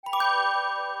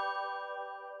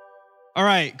All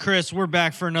right, Chris, we're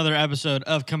back for another episode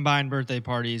of Combined Birthday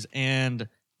Parties. And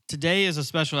today is a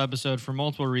special episode for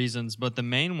multiple reasons, but the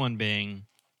main one being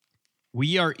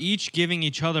we are each giving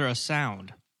each other a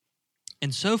sound.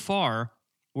 And so far,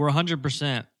 we're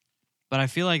 100%, but I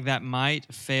feel like that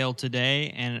might fail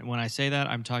today. And when I say that,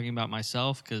 I'm talking about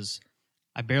myself because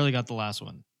I barely got the last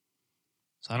one.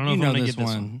 So I don't know if I'm going to get this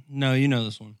one. No, you know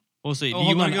this one. We'll see. Do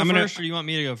you want to go first or do you want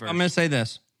me to go first? I'm going to say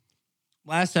this.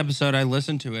 Last episode, I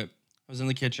listened to it. I was in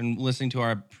the kitchen listening to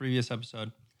our previous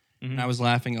episode, and I was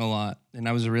laughing a lot. And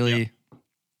I was really...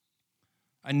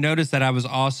 I noticed that I was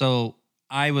also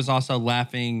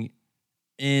laughing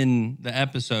in the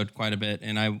episode quite a bit.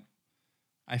 And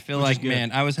I feel like,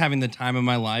 man, I was having the time of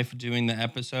my life doing the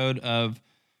episode of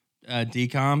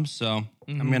DCOM. So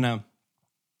I'm going to...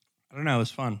 I don't know. It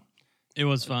was fun. It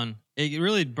was fun. It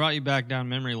really brought you back down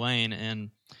memory lane, and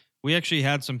we actually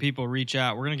had some people reach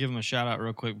out. We're going to give them a shout out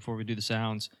real quick before we do the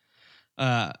sounds.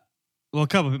 A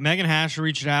couple. Megan Hash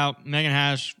reached out. Megan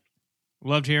Hash,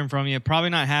 loved hearing from you.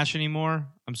 Probably not Hash anymore.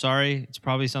 I'm sorry. It's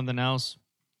probably something else.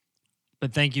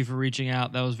 But thank you for reaching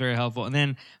out. That was very helpful. And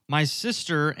then my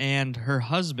sister and her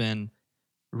husband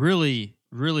really,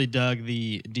 really dug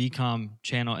the DCOM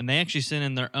channel, and they actually sent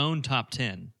in their own top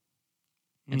 10.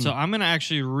 And so I'm going to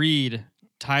actually read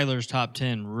Tyler's top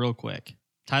 10 real quick.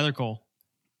 Tyler Cole,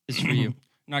 this is for you.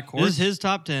 Not Court. This is his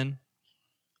top 10.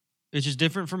 It's just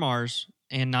different from ours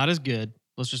and not as good.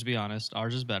 Let's just be honest.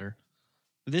 Ours is better.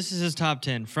 But this is his top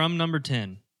 10. From number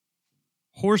 10,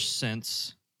 Horse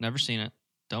Sense. Never seen it.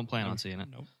 Don't plan on seeing it.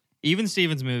 Nope. Even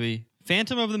Stevens movie.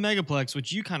 Phantom of the Megaplex,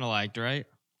 which you kind of liked, right?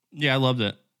 Yeah, I loved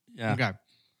it. Yeah. Okay.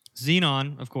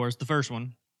 Xenon, of course, the first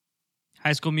one.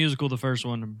 High School Musical, the first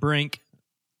one. Brink.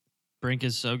 Brink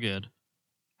is so good.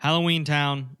 Halloween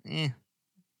Town,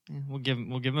 we'll give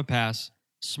him a pass.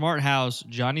 Smart House,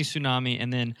 Johnny Tsunami,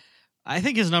 and then I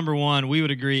think his number one, we would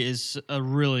agree, is a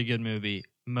really good movie,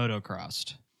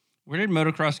 Motocrossed. Where did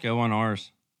Motocross go on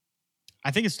ours? I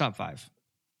think it's top 5.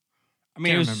 I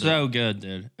mean, it was so good,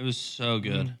 dude. It was so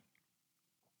good.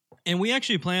 Mm-hmm. And we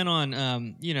actually plan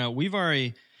on, we've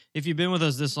already, if you've been with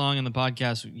us this long in the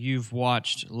podcast, you've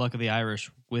watched Luck of the Irish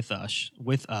with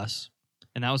us,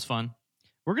 and that was fun.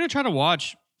 We're going to try to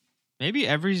watch maybe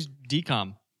every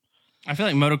DCOM. I feel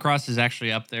like Motocross is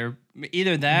actually up there.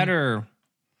 Either that or,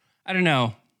 I don't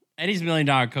know. Eddie's $1 Million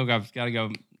Coke-Off's got to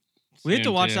go. We have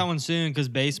to watch that one soon because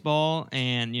baseball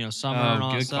and, summer and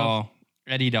all that stuff. Good call.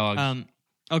 Eddie Dogs.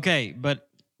 Okay, but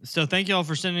so thank you all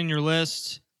for sending your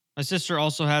list. My sister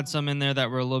also had some in there that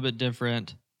were a little bit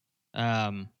different,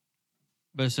 but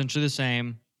essentially the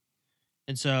same.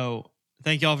 And so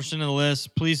thank you all for sending the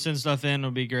list. Please send stuff in.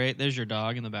 It'll be great. There's your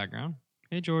dog in the background.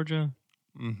 Hey, Georgia.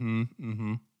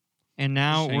 And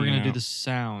now we're going to do the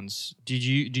sounds. Do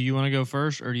you want to go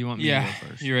first or do you want me to go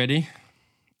first? You ready?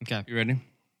 Okay. You ready?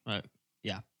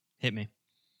 Yeah. Hit me.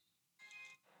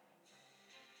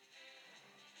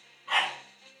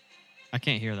 I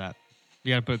can't hear that.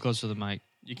 You got to put it close to the mic.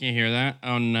 You can't hear that?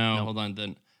 Oh, no. Nope. Hold on.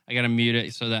 Then I got to mute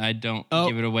it so that I don't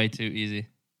give it away too easy.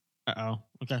 Uh-oh.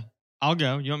 Okay. I'll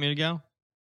go. You want me to go?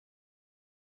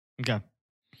 Okay.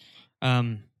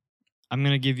 I'm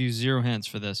going to give you 0 hints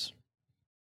for this.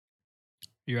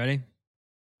 You ready?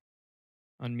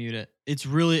 Unmute it.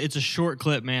 It's a short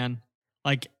clip, man.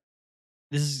 Like,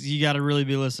 you got to really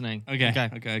be listening. Okay,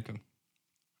 cool.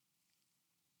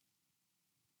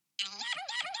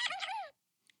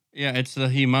 Yeah, it's the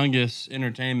Humongous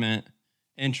Entertainment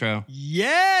intro.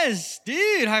 Yes,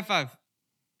 dude. High five.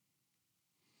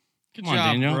 Good job,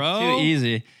 Daniel. Bro. Too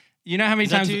easy. You know how many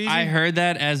times I heard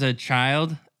that as a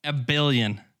child? A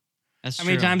billion. That's how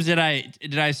many times did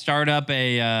I start up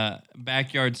a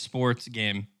backyard sports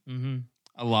game? Mm-hmm.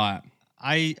 A lot.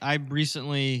 I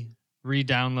recently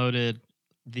re-downloaded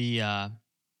the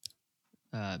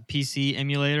PC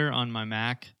emulator on my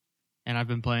Mac, and I've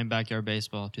been playing Backyard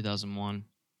Baseball 2001.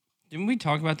 Didn't we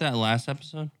talk about that last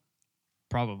episode?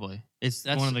 Probably. That's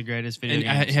one of the greatest video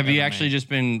games. Have you actually just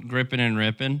been gripping and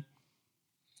ripping?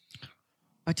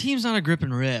 My team's not a grip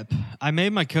and rip. I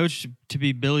made my coach to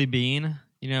be Billy Bean,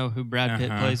 who Brad Pitt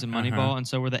plays in Moneyball, and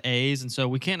so we're the A's, and so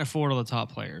we can't afford all the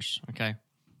top players, okay?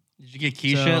 Did you get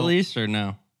Keisha at least, or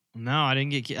no? No, I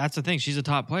didn't get. That's the thing. She's a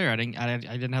top player. I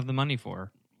didn't have the money for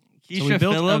her. Keisha so we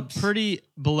built Phillips? A pretty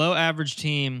below average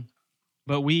team,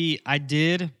 but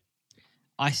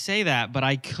I say that, but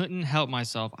I couldn't help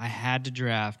myself. I had to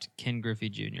draft Ken Griffey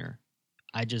Jr.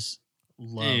 I just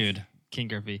love Ken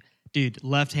Griffey. Dude,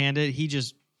 left-handed,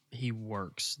 he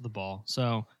works the ball.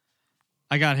 So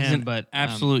I got him, but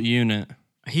absolute unit.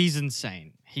 He's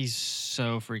insane. He's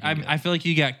so freaking good. I feel like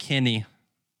you got Kenny.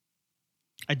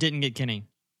 I didn't get Kenny.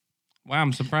 Wow,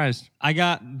 I'm surprised. I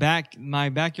got back. My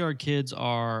backyard kids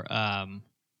are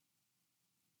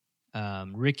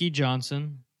Ricky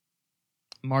Johnson,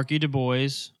 Marky Du Bois,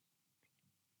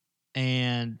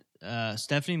 and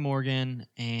Stephanie Morgan,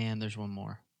 and there's one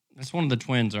more. That's one of the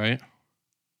twins, right?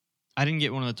 I didn't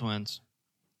get one of the twins.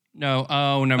 No.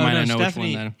 Oh, never mind. no, I know Stephanie,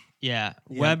 which one then. Yeah,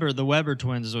 Yeah. the Weber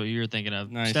twins is what you're thinking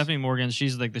of. Nice. Stephanie Morgan,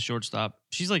 she's like the shortstop.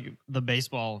 She's like the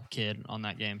baseball kid on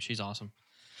that game. She's awesome.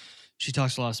 She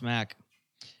talks a lot of smack.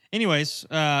 Anyways,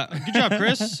 good job,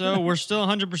 Chris. So we're still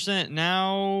 100%.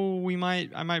 Now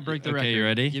I might break the record. Okay, you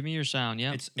ready? Give me your sound.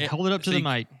 Yeah. It- Hold it up to so the you-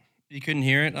 mic. You couldn't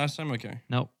hear it last time? Okay.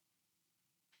 Nope.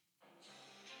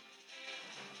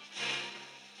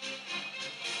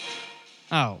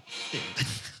 Oh, dude.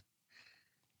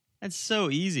 That's so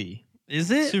easy.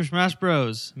 Is it? Super Smash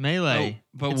Bros. Melee. Oh,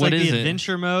 but it's what like is the it?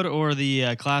 adventure mode or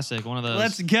the classic, one of those.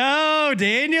 Let's go,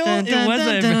 Daniel. Dun, dun, It was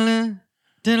dun, a... dun, dun,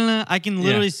 dun, dun. I can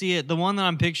literally Yeah. see it. The one that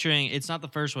I'm picturing, it's not the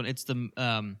first one. It's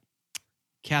the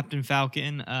Captain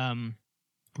Falcon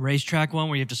racetrack one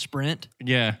where you have to sprint.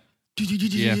 Yeah.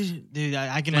 Yeah. Dude,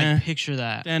 I can Dun, like picture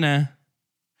that. Dana.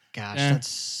 Gosh, dun, that's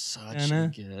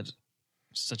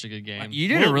such a good game. You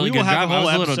did a really we will good have job. a I whole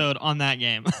was a little- episode on that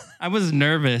game. I was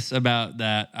nervous about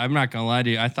that. I'm not going to lie to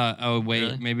you. I thought, oh, wait,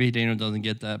 Really? maybe Daniel doesn't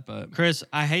get that, but... Chris,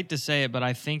 I hate to say it, but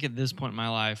I think at this point in my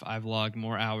life, I've logged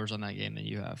more hours on that game than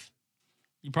you have.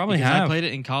 You probably Because have. I played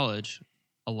it in college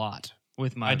a lot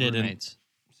with my I didn't. roommates.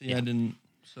 See, Yeah. I didn't,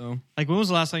 so... Like, when was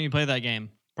the last time you played that game?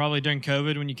 Probably during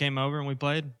COVID when you came over and we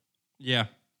played? Yeah.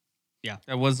 Yeah.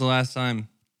 That was the last time.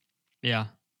 Yeah.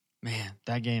 Man,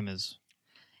 that game is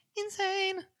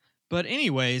insane. But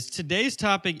anyways, today's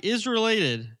topic is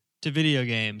related to video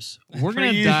games. We're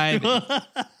going to dive...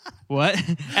 What?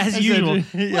 As usual.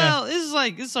 Yeah. Well, this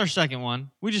is our second one.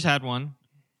 We just had one.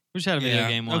 We just had a video Yeah,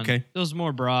 game one. okay. It was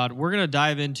more broad. We're going to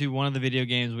dive into one of the video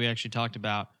games we actually talked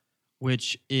about,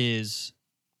 which is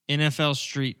NFL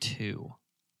Street 2.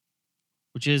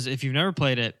 Which is, if you've never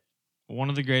played it, one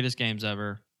of the greatest games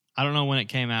ever. I don't know when it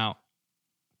came out.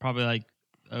 Probably like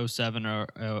 07 or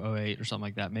 08 or something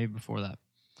like that. Maybe before that.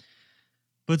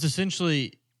 But it's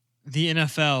essentially the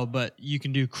NFL, but you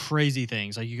can do crazy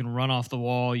things. Like you can run off the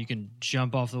wall, you can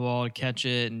jump off the wall to catch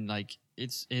it, and like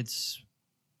it's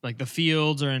like the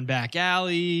fields are in back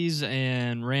alleys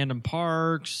and random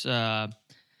parks,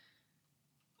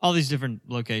 all these different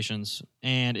locations,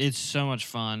 and it's so much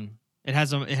fun. It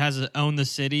has a Own the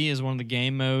City as one of the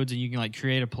game modes, and you can like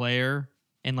create a player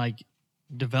and like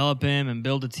develop him and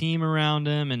build a team around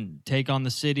him and take on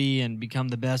the city and become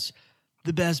the best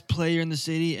player in the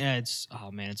city. It's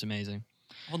amazing.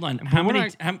 Hold on. But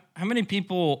How many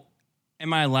people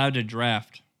am I allowed to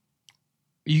draft?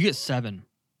 You get 7.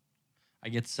 I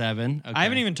get 7. Okay. I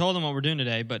haven't even told them what we're doing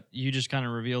today, but you just kind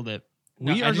of revealed it.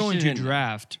 No, We I are just going to didn't-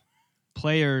 draft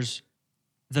players,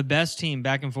 the best team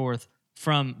back and forth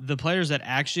from the players that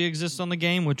actually exist on the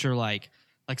game, which are like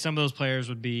some of those players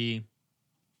would be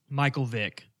Michael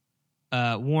Vick,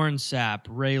 Warren Sapp,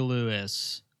 Ray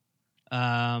Lewis,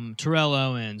 Terrell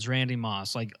Owens, Randy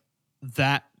Moss, like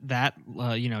that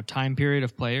time period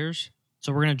of players.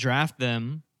 So we're gonna draft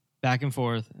them back and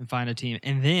forth and find a team,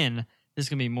 and then this is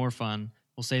gonna be more fun.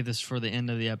 We'll save this for the end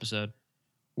of the episode.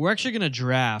 We're actually gonna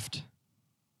draft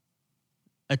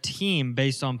a team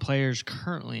based on players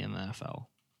currently in the NFL,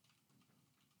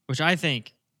 which I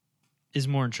think is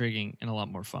more intriguing and a lot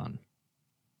more fun.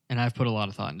 And I've put a lot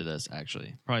of thought into this,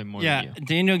 actually, probably more than you.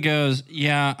 Daniel goes,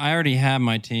 yeah, I already have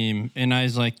my team. And I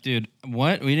was like, dude,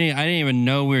 what? I didn't even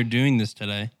know we were doing this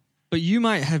today. But you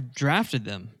might have drafted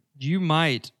them. You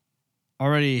might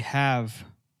already have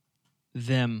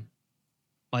them.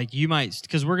 Like, you might,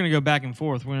 because we're going to go back and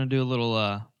forth. We're going to do a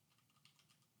little,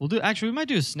 we might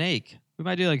do a snake. We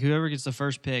might do like whoever gets the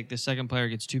first pick, the second player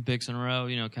gets 2 picks in a row,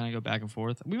 kind of go back and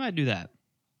forth. We might do that.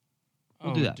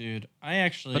 We'll do that. Dude,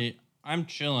 I'm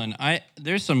chilling.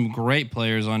 There's some great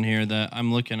players on here that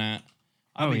I'm looking at.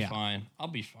 I'll be fine. I'll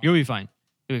be fine. You'll be fine.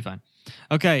 You'll be fine.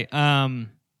 Okay.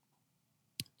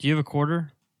 Do you have a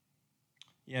quarter?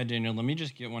 Yeah, Daniel, let me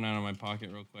just get one out of my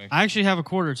pocket real quick. I actually have a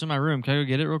quarter. It's in my room. Can I go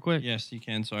get it real quick? Yes, you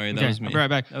can. Sorry, that Okay, was me. I'll be right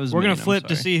back. That was We're me, going and to I'm flip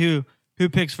to sorry. see who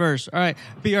picks first. All right.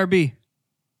 BRB.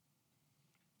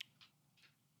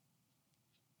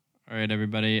 All right,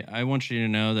 everybody. I want you to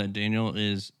know that Daniel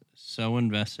is so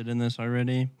invested in this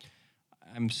already.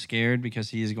 I'm scared because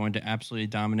he is going to absolutely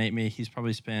dominate me. He's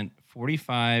probably spent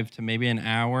 45 to maybe an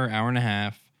hour and a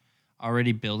half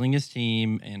already building his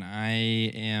team, and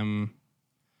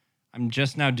I'm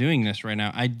just now doing this right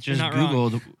now. I just not wrong.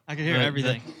 Googled. I can hear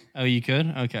everything. Oh, you could?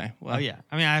 Okay. Well, Oh, yeah.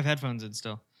 I mean, I have headphones in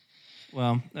still.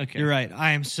 Well, okay. You're right.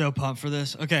 I am so pumped for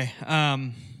this. Okay.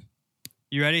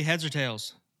 You ready? Heads or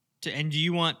tails? And do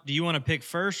you want to pick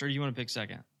first or do you want to pick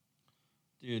second?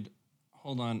 Dude,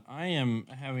 hold on. I am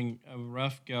having a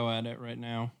rough go at it right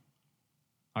now.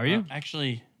 Are you?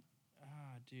 Actually,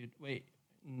 dude, wait.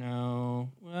 No.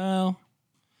 Well,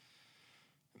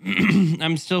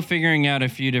 I'm still figuring out a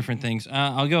few different things.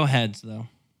 I'll go heads, though.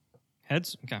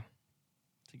 Heads? Okay.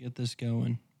 To get this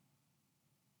going.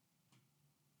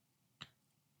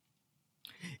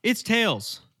 It's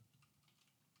tails.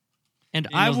 And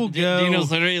Daniel's, I will go...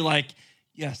 Daniel's literally like,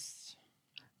 yes.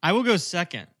 I will go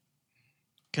second.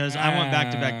 Because I want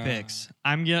back-to-back picks.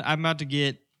 I'm about to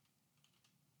get...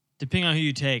 Depending on who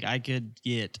you take, I could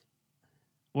get...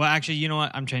 Well, actually, you know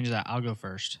what? I'm changing that. I'll go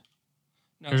first.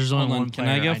 No, there's only one Can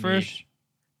I player go first?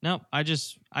 Nope. I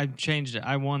changed it.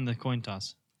 I won the coin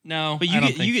toss. No, but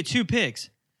you get 2 picks.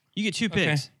 You get 2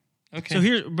 picks. Okay. So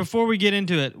here, before we get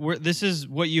into it, this is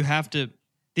what you have to.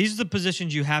 These are the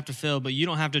positions you have to fill, but you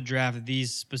don't have to draft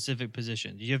these specific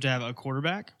positions. You have to have a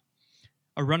quarterback,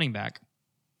 a running back,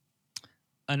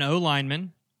 an O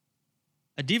lineman,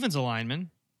 a defensive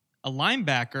lineman, a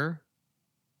linebacker,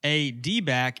 a D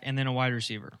back, and then a wide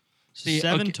receiver. So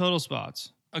 7 total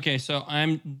spots. Okay, so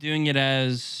I'm doing it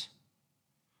as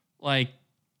like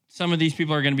some of these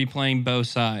people are going to be playing both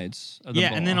sides of the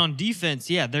ball. And then on defense,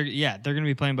 they're going to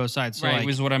be playing both sides. So right,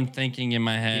 was what I'm thinking in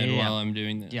my head while I'm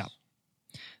doing this. Yeah.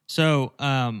 So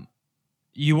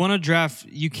you want to draft.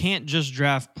 You can't just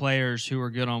draft players who are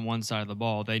good on one side of the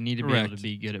ball. They need to be able to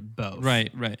be good at both.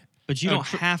 Right. But you don't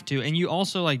have to, and you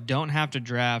also don't have to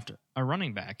draft a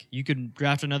running back. You could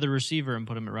draft another receiver and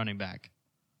put him at running back.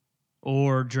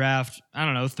 Or draft,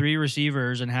 3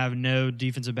 receivers and have no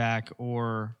defensive back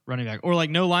or running back. Or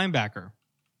no linebacker.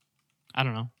 I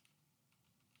don't know.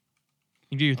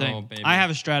 You do your thing. Oh, baby. I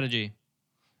have a strategy.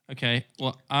 Okay.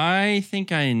 Well, I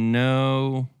think I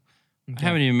know. Okay. I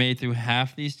haven't even made through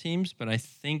half these teams, but I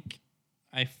think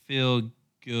I feel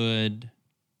good.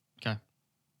 Okay.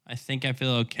 I think I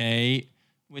feel okay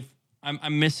with.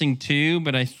 I'm missing 2,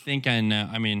 but I think I know.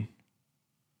 I mean.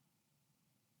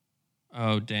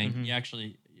 Oh, dang. Mm-hmm. Yeah,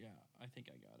 actually, I think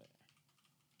I got it.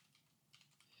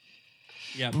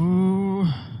 Yeah. Ooh.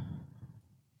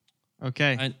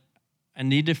 Okay. I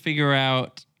need to figure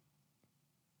out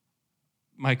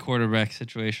my quarterback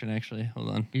situation, actually.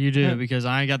 Hold on. You do, because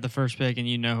I got the first pick and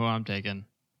you know who I'm taking.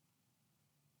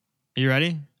 Are you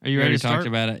ready? Are you ready to start? Talked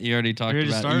about it. You already talked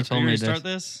about it. You told me to start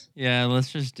this? Yeah,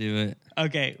 let's just do it.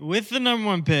 Okay. With the number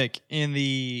 1 pick in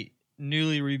the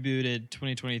newly rebooted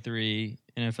 2023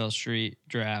 NFL Street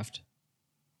Draft,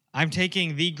 I'm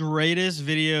taking the greatest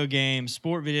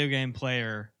sport video game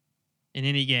player in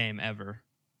any game ever.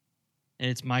 And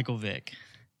it's Michael Vick.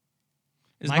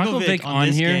 Is Michael Vick on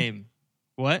this here? Game.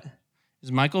 What?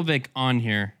 Is Michael Vick on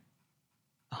here?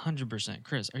 100%.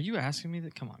 Chris, are you asking me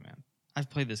that? Come on, man. I've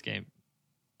played this game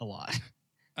a lot.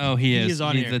 Oh, he is. He's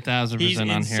on He's here. 1,000% on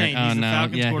insane. here. He's the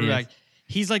Falcons quarterback.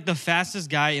 He's like the fastest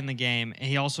guy in the game, and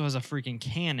he also has a freaking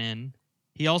cannon.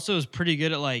 He also is pretty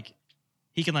good at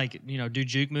he can do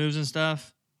juke moves and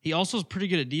stuff. He also is pretty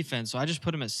good at defense, so I just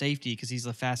put him at safety because he's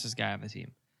the fastest guy on the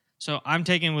team. So I'm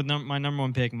taking with my number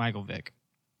 1 pick, Michael Vick.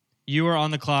 You are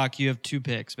on the clock. You have 2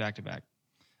 picks back to back.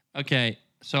 Okay,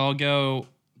 so I'll go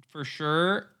for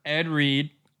sure Ed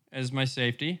Reed as my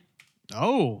safety.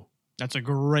 Oh, that's a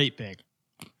great pick.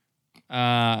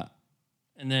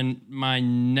 And then my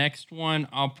next one,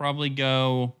 I'll probably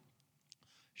go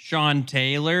Sean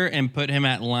Taylor and put him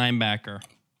at linebacker.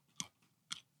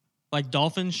 Like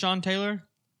Dolphins, Sean Taylor?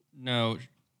 No,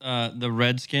 the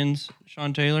Redskins,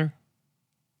 Sean Taylor.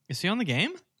 Is he on the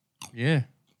game? Yeah.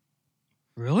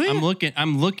 Really? I'm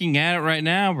looking at it right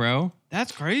now, bro.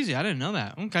 That's crazy. I didn't know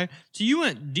that. Okay. So you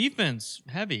went defense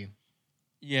heavy.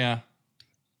 Yeah.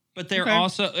 But they're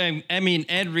also, I mean,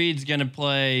 Ed Reed's going to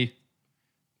play.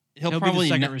 He'll probably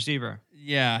be the second receiver.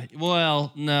 Yeah.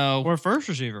 Well, no. Or first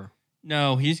receiver.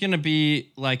 No, he's going to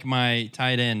be like my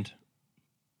tight end.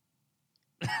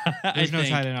 There's no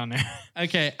tight end on there.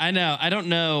 Okay, I know. I don't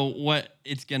know what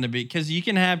it's going to be because you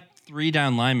can have 3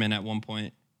 down linemen at one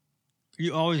point.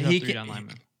 You always have 3 down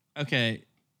linemen. Okay.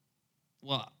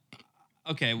 Well,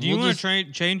 okay. Do you want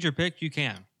to change your pick? You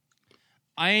can.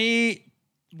 I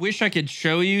wish I could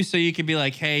show you so you could be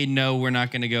like, hey, no, we're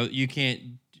not going to go. You can't,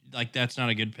 that's not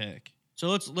a good pick. So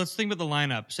let's think about the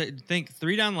lineup. Think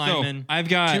 3 down linemen. So I've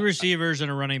got 2 receivers and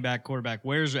a running back, quarterback.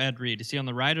 Where's Ed Reed? Is he on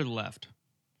the right or the left?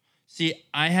 See,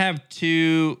 I have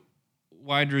 2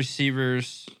 wide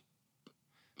receivers.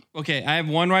 Okay, I have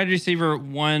 1 wide receiver,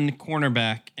 1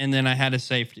 cornerback, and then I had a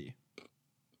safety.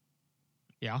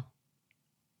 Yeah.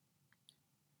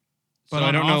 So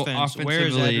I don't know offensively. Where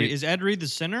is Ed Reed? Is Ed Reed the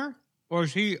center or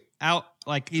is he out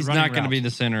like He's running not going to be routes?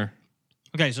 the center.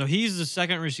 Okay, so he's the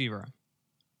second receiver.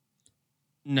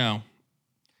 No,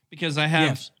 because I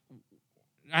have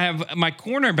my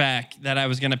cornerback that I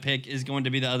was going to pick is going to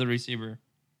be the other receiver.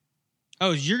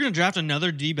 Oh, you're going to draft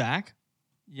another D back?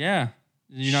 Yeah,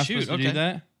 you're not supposed to do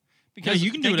that because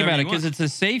you can do think whatever about you it because want. it's a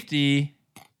safety.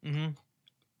 Mm-hmm.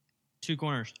 Two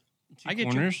corners. I get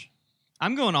corners.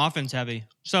 I'm going offense heavy.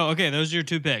 So okay, those are your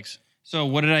 2 picks. So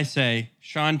what did I say?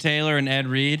 Sean Taylor and Ed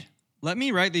Reed. Let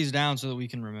me write these down so that we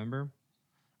can remember.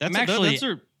 I'm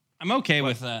okay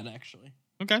with that actually.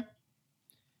 Okay.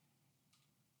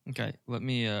 Okay, let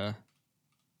me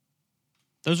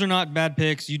those are not bad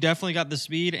picks. You definitely got the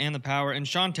speed and the power. And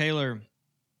Sean Taylor,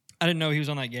 I didn't know he was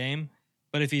on that game,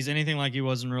 but if he's anything like he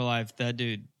was in real life, that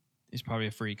dude is probably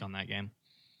a freak on that game.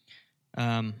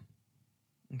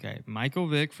 Okay, Michael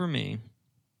Vick for me.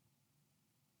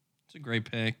 It's a great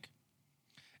pick.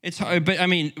 It's hard, but I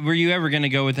mean, were you ever going to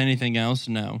go with anything else?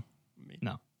 No.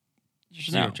 No.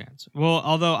 Zero chance. Well,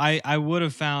 although I would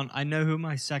have found, I know who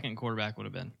my second quarterback would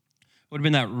have been. Would have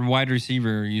been that wide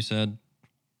receiver you said.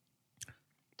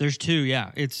 There's 2,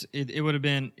 yeah. It would have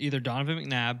been either Donovan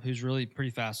McNabb, who's really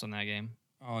pretty fast on that game.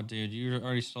 Oh, dude, you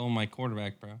already stole my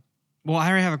quarterback, bro. Well, I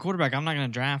already have a quarterback. I'm not going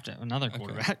to draft another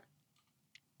quarterback.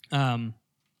 Okay.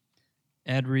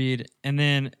 Ed Reed, and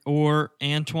then or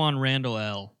Antoine Randall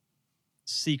L.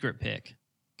 Secret pick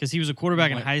because he was a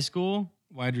quarterback in high school.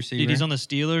 Wide receiver. Dude, he's on the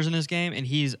Steelers in this game, and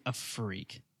he's a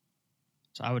freak.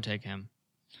 So I would take him.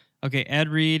 Okay, Ed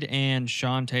Reed and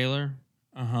Sean Taylor.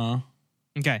 Uh-huh.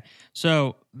 Okay,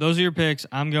 so those are your picks.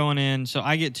 I'm going in. So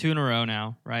I get 2 in a row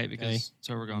now, right? Because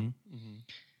so we're going. Mm-hmm.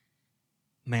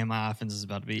 Man, my offense is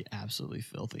about to be absolutely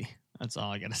filthy. That's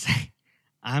all I got to say.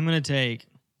 I'm going to take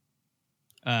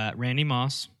Randy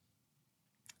Moss.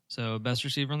 So best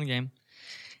receiver in the game.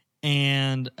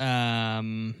 And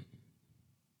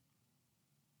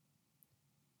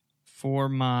for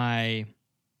my...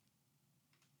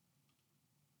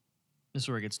 This is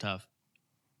where it gets tough.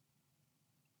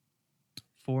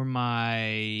 For my...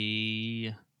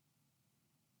 I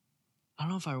don't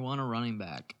know if I want a running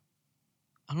back.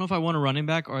 I don't know if I want a running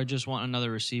back or I just want another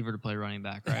receiver to play running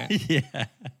back, right? Yeah.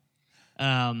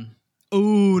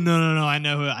 Oh, no. I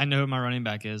know who my running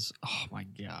back is. Oh, my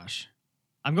gosh.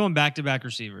 I'm going back-to-back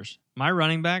receivers. My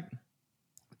running back,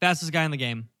 fastest guy in the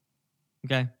game.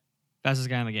 Okay? Fastest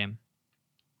guy in the game.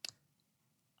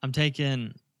 I'm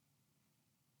taking...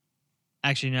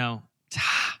 Actually, no.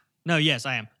 No, yes,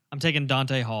 I am. I'm taking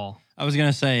Dante Hall. I was going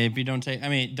to say, if you don't take... I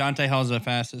mean, Dante Hall's the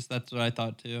fastest. That's what I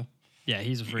thought, too. Yeah,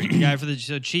 he's a freak. The guy for the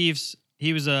Chiefs,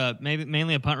 he was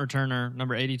mainly a punt returner,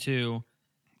 number 82.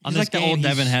 He's like the old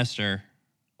Devin Hester.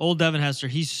 Old Devin Hester.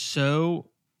 He's so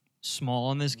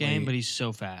small in this game, but he's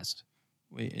so fast.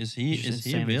 Wait, is he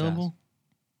available?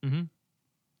 Mm-hmm.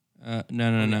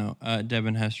 No.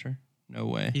 Devin Hester. No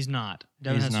way. He's not.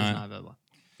 Devin Hester's not available.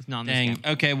 He's not in this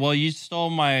game. Okay, well, you stole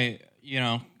my,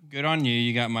 good on you.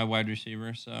 You got my wide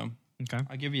receiver, so okay.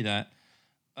 I'll give you that.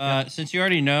 Since you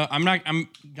already know,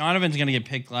 Donovan's going to get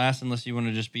picked last unless you want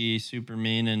to just be super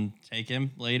mean and take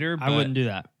him later. But I wouldn't do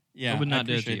that. Yeah, I would not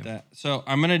do it to appreciate you. that. So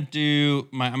I'm going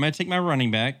to take my running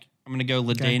back. I'm going to go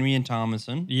LaDainian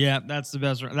Tomlinson. Yeah, that's the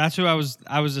best. That's who I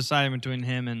was deciding between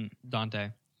him and Dante.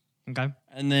 Okay.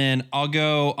 And then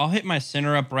I'll hit my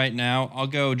center up right now. I'll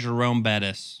go Jerome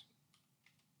Bettis.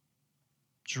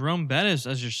 Jerome Bettis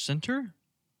as your center?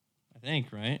 I think,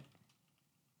 right?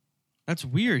 That's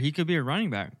weird. He could be a running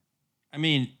back. I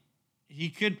mean, he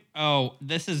could. Oh,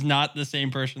 this is not the same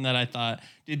person that I thought.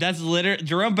 Dude, that's literally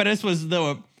Jerome Bettis was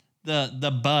the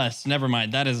bus. Never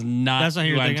mind. That is not. That's not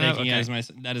who who I'm you're thinking taking of? as my.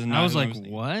 That is not. I was who like, I was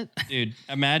thinking. what? Dude,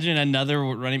 imagine another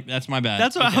running. That's my bad.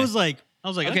 That's what Okay. I was like.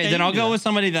 Okay, then I'll go with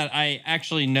somebody that I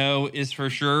actually know is for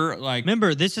sure. Like,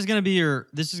 remember, this is gonna be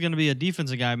a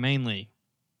defensive guy mainly.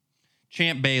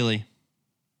 Champ Bailey.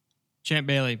 Champ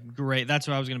Bailey, great. That's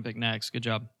who I was gonna pick next. Good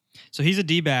job. So he's a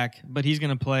D-back, but he's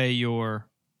gonna play your.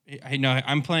 I know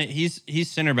I'm playing.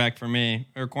 He's center back for me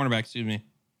or cornerback. Excuse me.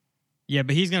 Yeah,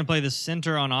 but he's gonna play the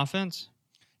center on offense.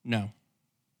 No,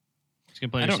 He's gonna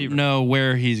play I receiver. don't know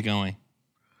where he's going.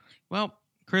 Well,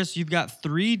 Chris, you've got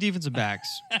 3 defensive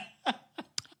backs.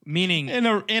 Meaning In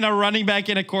a running back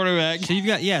and a quarterback. so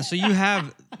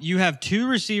you have 2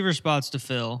 receiver spots to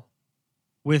fill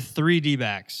with 3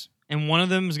 D-backs. And one of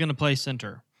them is gonna play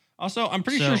center. Also, I'm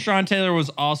pretty sure Sean Taylor was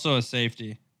also a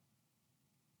safety.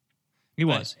 He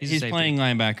was. He's a safety. playing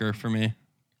linebacker for me.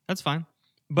 That's fine.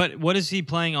 But what is he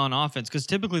playing on offense? Because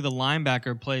typically the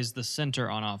linebacker plays the center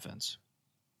on offense.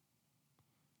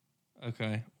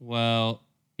 Okay. Well,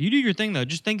 You do your thing though.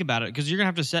 Just think about it because you're gonna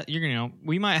have to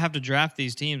we might have to draft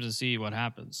these teams and see what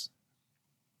happens.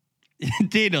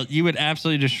 Daniel, you would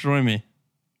absolutely destroy me.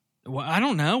 Well, I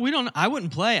don't know. I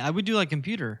wouldn't play. I would do like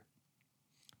computer.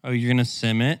 Oh, you're gonna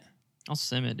sim it? I'll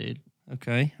sim it, dude.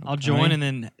 Okay. I'll join and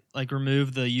then like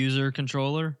remove the user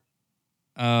controller.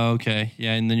 Oh, okay.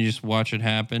 Yeah, and then you just watch it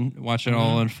happen. Watch it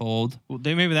all unfold. Well,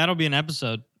 maybe that'll be an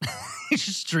episode.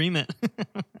 Just stream it.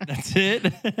 That's it.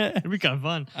 It'd be kind of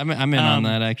fun. I'm in on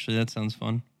that actually. That sounds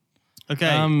fun. Okay.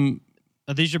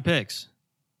 Are these your picks?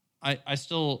 I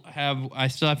still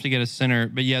have to get a center,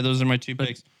 but yeah, those are my two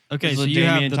picks. Okay, so you you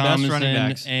have Damian the Thomason best running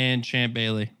backs and Champ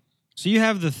Bailey. So you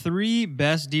have the 3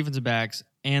 best defensive backs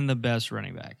and the best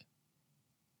running back.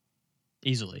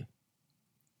 Easily.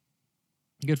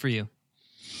 Good for you.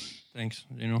 Thanks.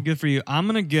 Good for you. I'm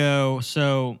gonna go.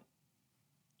 So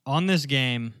on this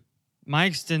game,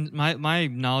 my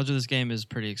knowledge of this game is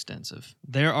pretty extensive.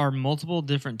 There are multiple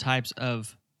different types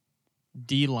of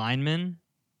D linemen.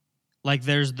 Like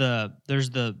there's the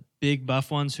big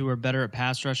buff ones who are better at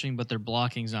pass rushing, but their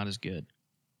blocking's not as good.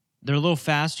 They're a little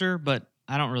faster, but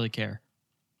I don't really care.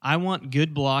 I want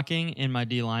good blocking in my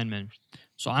D linemen.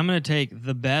 So I'm going to take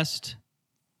the best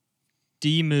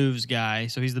D moves guy.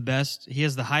 So he's the best. He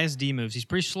has the highest D moves. He's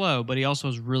pretty slow, but he also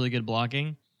has really good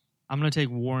blocking. I'm going to take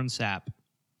Warren Sapp.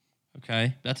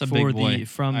 Okay, that's a big boy.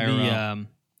 From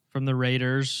the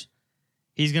Raiders.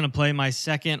 He's going to play my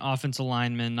second offensive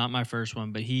lineman, not my first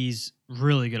one, but he's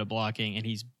really good at blocking, and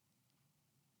he's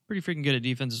pretty freaking good at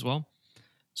defense as well.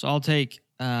 So I'll take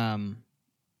him,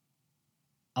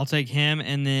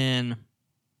 and then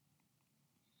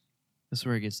this is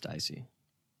where it gets dicey.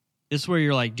 This is where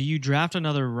you're like, do you draft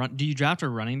a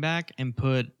running back and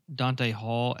put Dante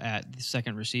Hall at the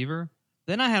second receiver?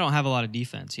 Then I don't have a lot of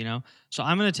defense, So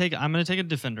I'm gonna take a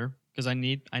defender because I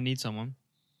need someone.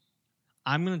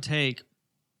 I'm gonna take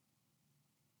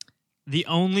the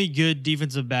only good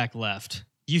defensive back left.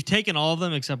 You've taken all of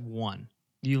them except one.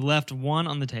 You left one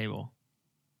on the table.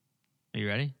 Are you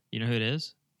ready? You know who it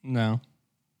is? No.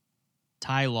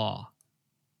 Ty Law.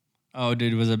 Oh,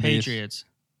 dude, was a beast. Patriots.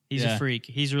 He's a freak.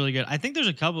 He's really good. I think there's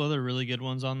a couple other really good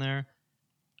ones on there.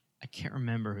 I can't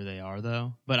remember who they are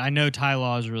though, but I know Ty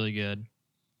Law is really good.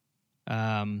 So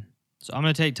I'm going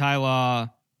to take Ty Law.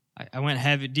 I went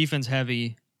heavy, defense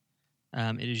heavy.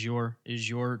 It is your.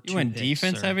 You went picks,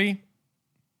 defense sir. heavy?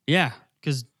 Yeah,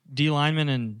 because D lineman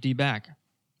and D back.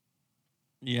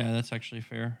 Yeah, that's actually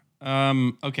fair.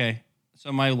 Okay,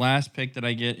 so my last pick that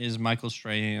I get is Michael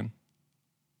Strahan.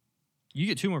 You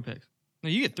get 2 more picks. No,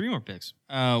 you get 3 more picks.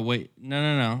 Wait,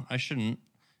 no, I shouldn't.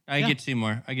 I get 2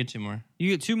 more. You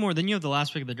get 2 more, then you have the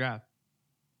last pick of the draft.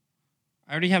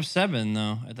 I already have 7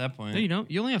 though. At that point, No, you don't.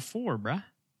 You only have 4, bruh.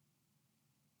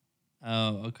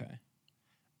 Oh, okay.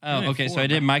 Oh, okay. So I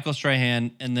did Michael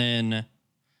Strahan, and then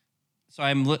so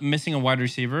I'm missing a wide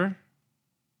receiver.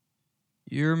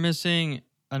 You're missing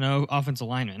an offensive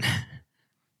lineman.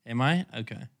 Am I?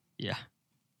 Okay. Yeah,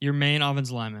 your main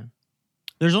offensive lineman.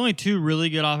 There's only 2 really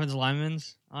good offensive linemen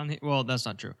on here. Well, that's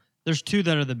not true. There's 2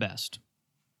 that are the best.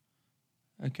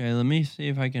 Okay, let me see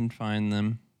if I can find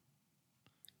them.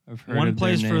 I've heard one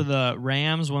plays for the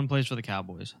Rams, 1 plays for the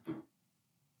Cowboys,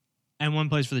 and 1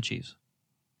 plays for the Chiefs.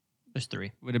 There's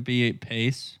 3. Would it be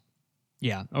Pace?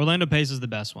 Yeah, Orlando Pace is the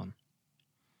best one.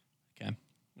 Okay,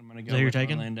 I'm gonna go. Is that you're with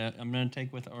taking? Orlando. I'm gonna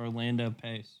take with Orlando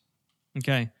Pace.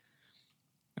 Okay,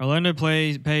 Orlando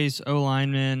Pace, O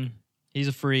lineman. He's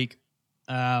a freak.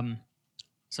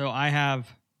 So I have.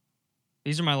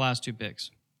 These are my last 2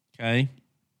 picks. Okay.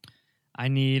 I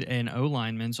need an O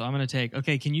lineman, so I'm going to take.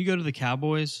 Okay, can you go to the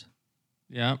Cowboys?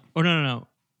 Yeah. Oh no.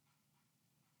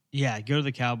 Yeah, go to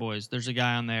the Cowboys. There's a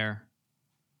guy on there.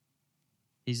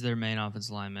 He's their main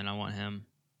offensive lineman. I want him.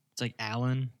 It's like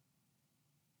Allen.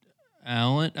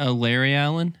 Allen? Oh, Larry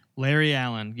Allen? Larry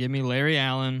Allen. Give me Larry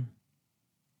Allen.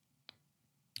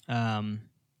 And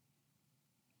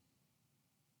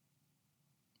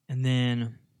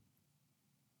then.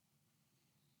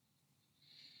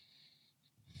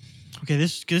 Okay,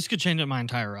 this could change up my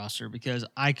entire roster because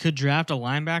I could draft a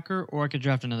linebacker or I could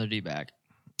draft another D-back.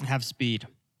 Have speed.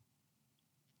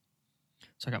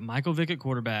 So I got Michael Vick at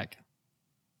quarterback.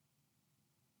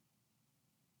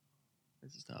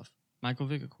 This is tough. Michael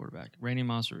Vick at quarterback. Randy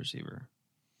Moss at receiver.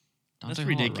 That's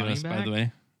ridiculous, by the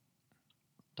way.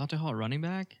 Dante Hall at running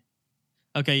back?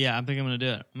 Okay, yeah, I think I'm going to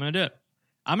do it.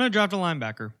 I'm going to draft a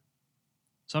linebacker.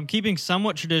 So I'm keeping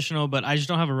somewhat traditional, but I just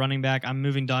don't have a running back. I'm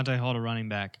moving Dante Hall to running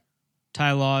back.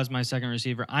 Ty Law is my second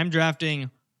receiver. I'm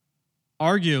drafting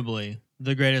arguably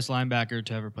the greatest linebacker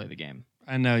to ever play the game.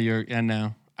 I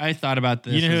know. I thought about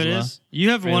this. You know who it is? You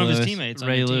have Ray one Lewis. of his teammates.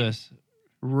 Ray Lewis.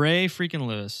 Ray freaking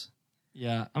Lewis.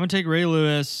 Yeah. I'm going to take Ray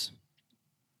Lewis,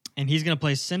 and he's going to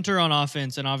play center on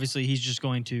offense, and obviously he's just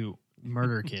going to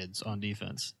murder kids on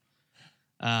defense.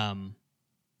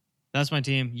 That's my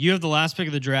team. You have the last pick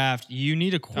of the draft. You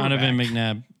need a quarterback.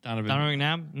 Donovan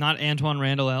McNabb, not Antoine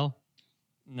Randall L.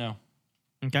 No.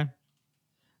 Okay.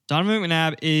 Donovan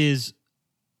McNabb is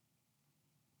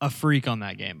a freak on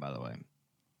that game, by the way.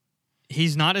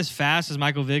 He's not as fast as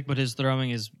Michael Vick, but his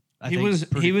throwing is. He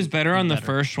was better on the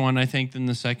first one, I think, than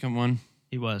the second one.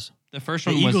 He was. The first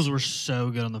one. The Eagles were so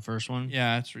good on the first one.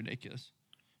 Yeah, it's ridiculous.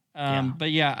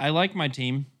 But yeah, I like my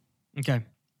team. Okay.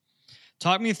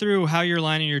 Talk me through how you're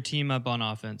lining your team up on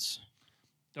offense.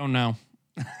 Don't know.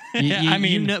 I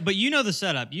mean, but you know the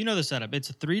setup. It's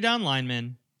a 3-down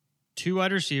lineman, 2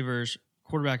 wide receivers,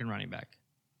 quarterback, and running back.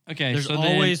 Okay, there's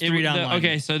always 3-down linemen.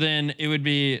 Okay, so then it would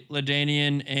be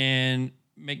LaDainian and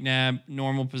McNabb,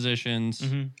 normal positions.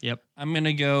 Mm-hmm. Yep. I'm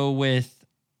gonna go with.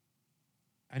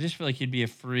 I just feel like he'd be a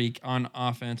freak on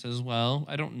offense as well.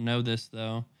 I don't know this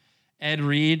though. Ed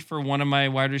Reed for one of my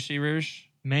wide receivers.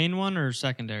 Main one or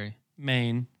secondary?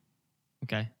 Main.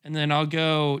 Okay. And then I'll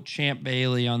go Champ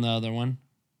Bailey on the other one.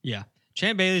 Yeah.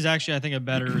 Champ Bailey's actually, I think, a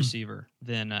better receiver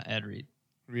than Ed Reed.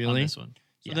 Really? On this one.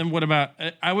 So then what about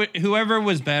whoever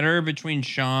was better between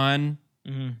Sean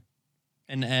and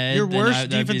Ed? Your worst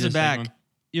defensive back,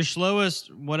 your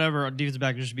slowest whatever defensive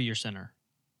back would just be your center.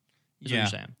 Is what you're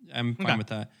saying. I'm fine with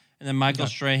that. And then Michael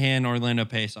Strahan, Orlando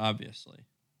Pace, obviously.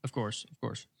 Of course.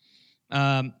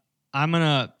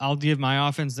 I'll give my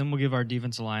offense, then we'll give our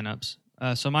defensive lineups.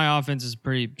 So my offense is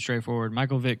pretty straightforward.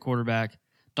 Michael Vick, quarterback.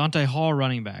 Dante Hall,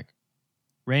 running back.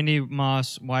 Randy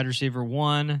Moss, wide receiver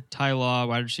 1. Ty Law,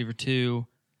 wide receiver 2.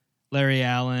 Larry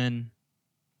Allen,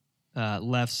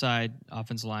 left side,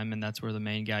 offensive lineman. That's where the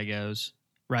main guy goes.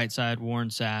 Right side, Warren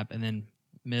Sapp. And then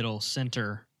middle,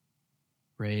 center,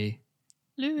 Ray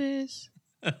Lewis.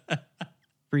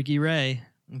 Freaky Ray.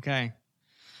 Okay.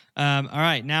 All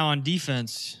right. Now on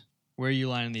defense, where are you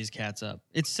lining these cats up?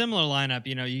 It's similar lineup.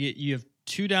 You have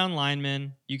 2 down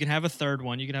linemen. You can have a third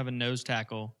one. You can have a nose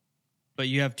tackle. But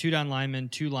you have 2 down linemen,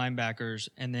 2 linebackers,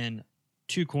 and then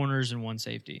 2 corners and 1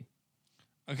 safety.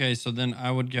 Okay, so then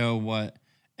I would go what?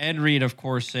 Ed Reed, of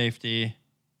course, safety.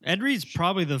 Ed Reed's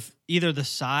probably either the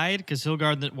side, because he'll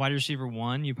guard the wide receiver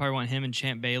 1. You probably want him and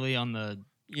Champ Bailey on the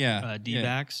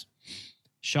D-backs. Yeah.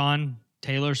 Sean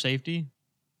Taylor, safety.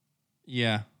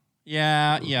 Yeah.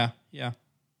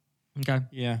 Okay.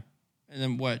 Yeah. And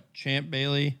then what? Champ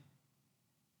Bailey?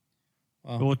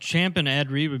 Well, Champ and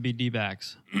Ed Reed would be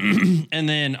D-backs. And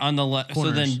then on the left,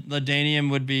 so then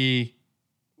LaDainian would be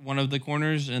one of the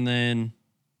corners, and then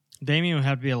Damian would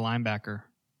have to be a linebacker.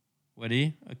 Would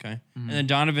he? Okay. Mm-hmm. And then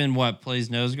Donovan, plays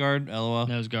nose guard? LOL.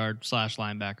 Nose guard /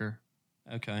 linebacker.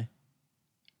 Okay.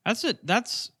 That's it.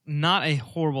 That's not a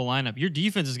horrible lineup. Your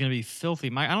defense is going to be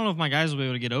filthy. I don't know if my guys will be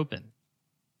able to get open.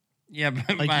 Yeah,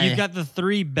 but you've got the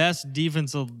 3 best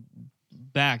defensive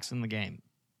backs in the game.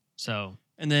 So,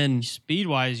 and then speed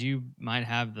wise, you might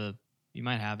have it.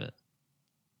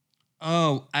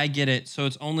 Oh, I get it. So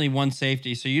it's only 1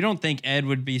 safety. So you don't think Ed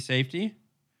would be safety?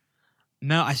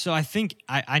 No, I think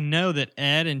I know that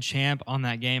Ed and Champ on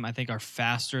that game I think are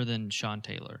faster than Sean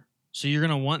Taylor. So you're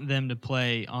going to want them to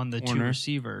play on the corner. 2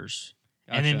 receivers.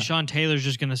 Gotcha. And then Sean Taylor's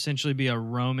just going to essentially be a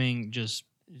roaming just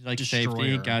like destroyer.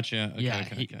 Safety. Gotcha. Okay, yeah,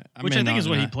 okay. Which I think is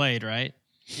what he played, right?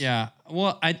 Yeah.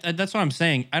 Well, I that's what I'm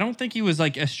saying. I don't think he was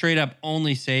like a straight up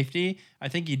only safety. I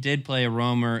think he did play a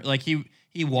roamer. Like he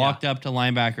walked up to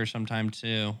linebacker sometime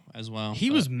too as well. He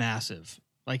was massive.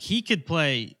 Like he could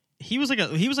play. He was like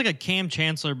a Cam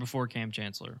Chancellor before Cam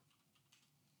Chancellor.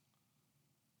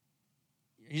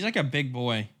 He's like a big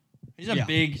boy. He's a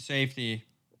big safety,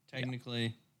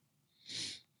 technically.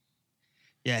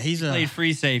 Yeah, he played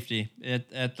free safety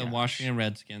at the Washington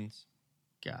Redskins.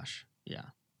 Gosh, yeah.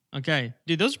 Okay,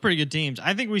 dude, those are pretty good teams.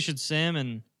 I think we should sim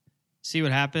and see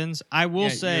what happens. I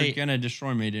will say you're gonna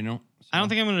destroy me, you know. So. I don't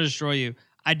think I'm gonna destroy you.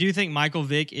 I do think Michael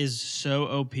Vick is so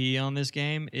OP on this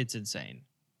game. It's insane.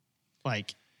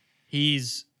 Like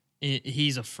he's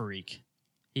a freak.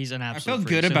 He's an absolute freak. I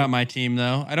feel good about my team,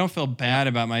 though. I don't feel bad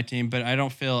about my team, but I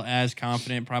don't feel as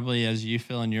confident probably as you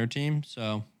feel in your team.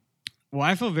 So, well,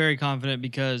 I feel very confident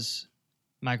because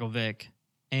Michael Vick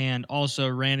and also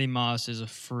Randy Moss is a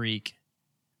freak.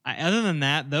 Other than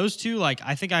that, those two,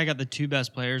 I think I got the 2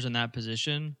 best players in that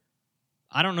position.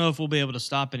 I don't know if we'll be able to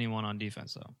stop anyone on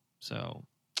defense, though. So,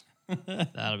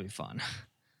 that'll be fun.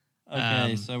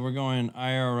 Okay, so we're going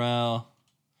IRL.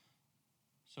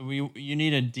 So you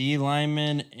need a D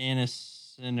lineman and a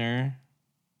center.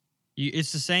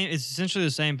 It's the same. It's essentially the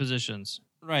same positions.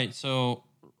 Right. So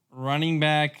running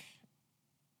back.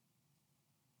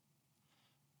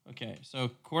 Okay. So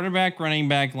quarterback, running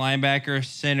back, linebacker,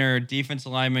 center,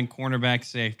 defensive lineman, cornerback,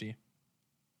 safety.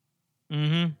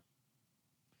 Mm-hmm.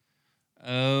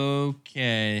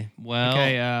 Okay. Well.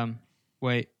 Okay.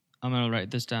 Wait. I'm gonna write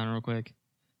this down real quick.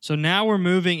 So now we're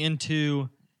moving into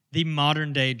the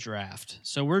modern day draft.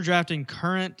 So we're drafting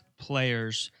current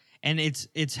players, and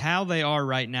it's how they are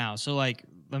right now. So like,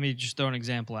 let me just throw an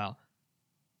example out.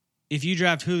 If you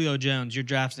draft Julio Jones, you're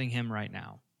drafting him right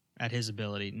now at his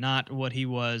ability, not what he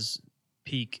was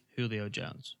peak Julio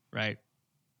Jones, right?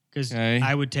 Because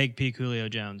I would take peak Julio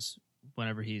Jones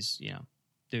whenever he's,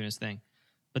 doing his thing.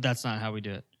 But that's not how we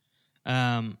do it.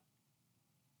 And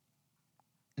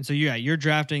so, you're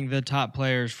drafting the top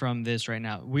players from this right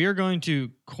now. We are going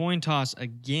to coin toss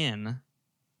again,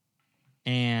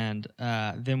 and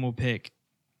then we'll pick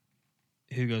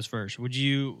who goes first. Would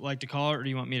you like to call it, or do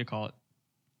you want me to call it?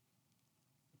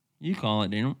 You call it,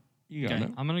 Daniel. You got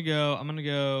it. I'm gonna go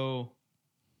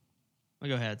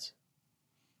heads.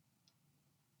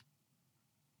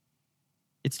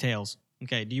 It's tails.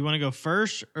 Okay. Do you want to go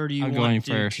first, or do you I'm want going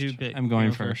to first. two pick? I'm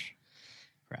going first.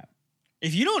 Crap.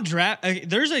 If you don't draft,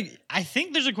 I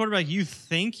think there's a quarterback you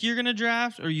think you're gonna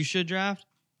draft or you should draft,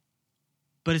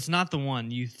 but it's not the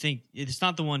one you think. It's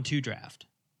not the one to draft.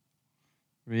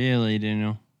 Really,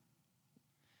 Daniel?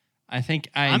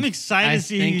 I'm excited to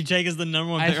see who you take as the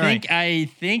number one pick. I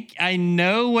think I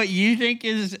know what you think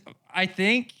is.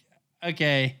 Okay.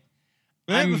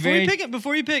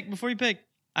 Before you pick,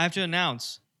 I have to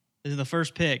announce this is the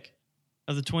first pick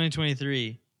of the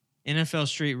 2023 NFL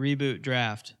Street Reboot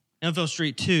Draft, NFL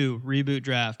Street 2 Reboot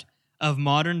Draft of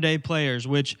modern day players,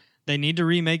 which they need to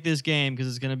remake this game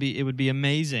because it would be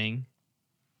amazing.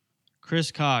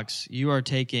 Chris Cox, you are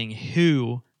taking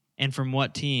who and from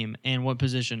what team and what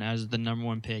position as the number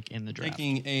one pick in the draft?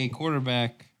 Taking a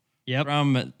quarterback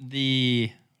from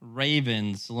the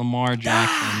Ravens, Lamar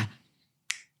Jackson.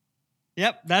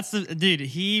 Yep, that's the dude.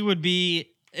 He would be.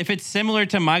 If it's similar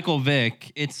to Michael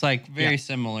Vick, it's like very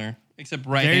similar, except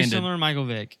right-handed. Very similar to Michael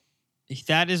Vick.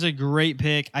 That is a great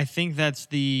pick. I think that's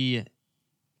the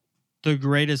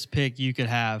greatest pick you could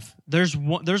have. There's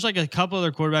like a couple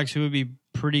other quarterbacks who would be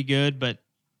pretty good, but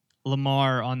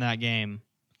Lamar on that game.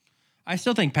 I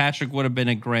still think Patrick would have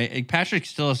been Patrick's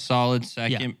still a solid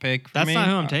second pick for me. That's not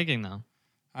who I'm taking, though.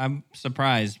 I'm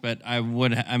surprised, but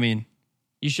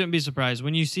you shouldn't be surprised.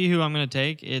 When you see who I'm going to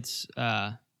take, it's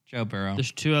Joe Burrow.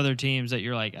 There's two other teams that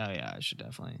you're like, oh, yeah, I should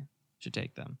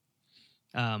take them.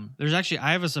 I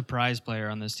have a surprise player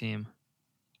on this team.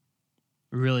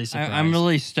 Really surprised. I'm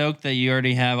really stoked that you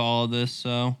already have all of this,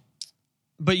 so.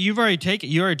 But you already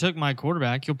took my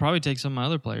quarterback. You'll probably take some of my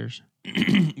other players.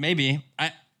 Maybe.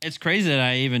 It's crazy that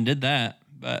I even did that,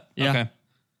 but okay.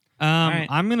 Right.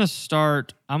 I'm gonna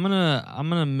start. I'm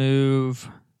gonna move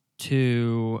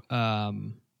to. I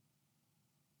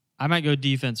might go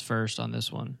defense first on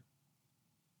this one.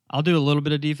 I'll do a little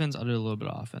bit of defense. I'll do a little bit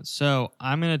of offense. So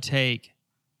I'm gonna take,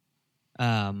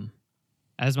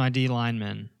 as my D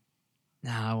lineman.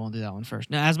 No, I won't do that one first.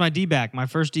 Now, as my D back, my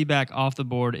first D back off the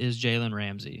board is Jalen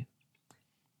Ramsey.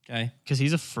 Okay, because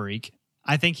he's a freak.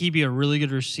 I think he'd be a really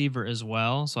good receiver as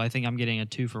well. So I think I'm getting a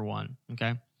 2-for-1.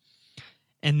 Okay.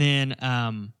 And then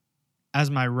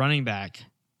as my running back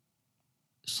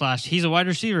 / he's a wide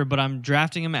receiver, but I'm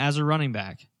drafting him as a running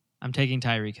back. I'm taking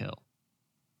Tyreek Hill.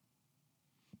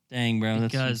 Dang, bro.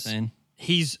 That's insane.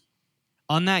 He's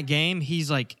on that game.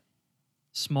 He's like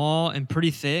small and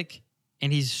pretty thick,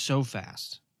 and he's so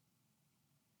fast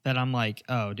that I'm like,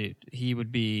 oh, dude, he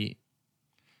would be.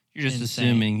 You're just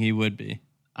assuming he would be.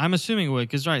 I'm assuming it would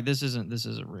because this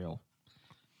isn't real.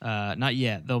 Not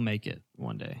yet. They'll make it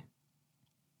one day.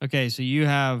 Okay, so you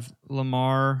have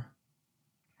Lamar,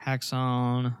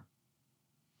 Haxon.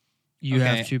 You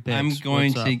have two picks.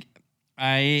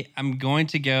 I'm going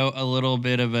to go a little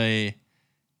bit of a.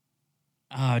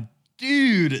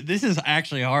 Dude, this is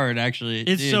actually hard. Actually,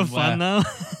 it's so fun though.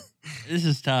 This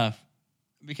is tough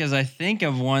because I think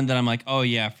of one that I'm like, oh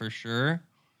yeah, for sure.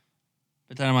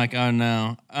 But then I'm like, oh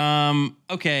no.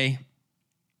 Okay.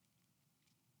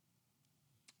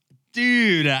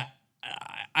 Dude,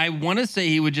 I want to say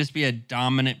he would just be a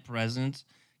dominant presence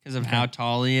because of how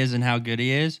tall he is and how good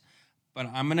he is. But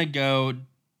I'm going to go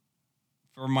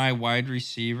for my wide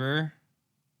receiver.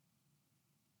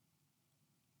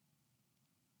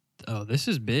 Oh, this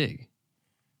is big.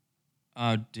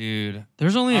 Oh, dude.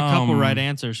 There's only a couple right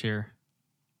answers here.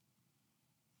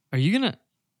 Are you going to...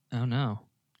 Oh, no.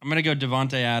 I'm going to go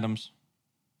Devontae Adams.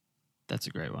 That's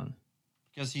a great one.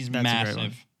 Because he's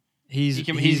massive. He's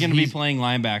going to be playing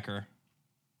linebacker.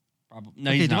 Probably.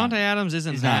 No, he's not. Devontae Adams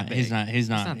isn't that big. He's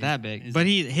not that big. But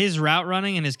his route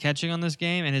running and his catching on this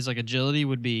game and his agility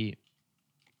would be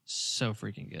so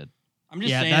freaking good. I'm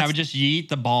just saying I would just yeet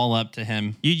the ball up to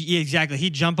him. Yeah, exactly.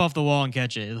 He'd jump off the wall and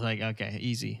catch it. It's like, okay,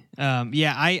 easy.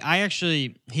 Yeah, I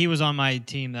actually, he was on my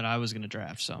team that I was going to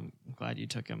draft, so I'm glad you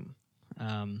took him.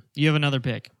 You have another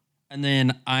pick. And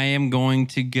then I am going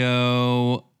to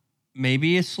go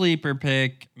maybe a sleeper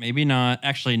pick, maybe not.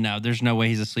 Actually, no, there's no way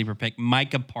he's a sleeper pick.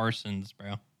 Micah Parsons,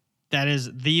 bro. That is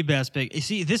the best pick.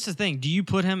 See, this is the thing. Do you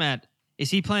put him at,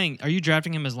 is he playing, are you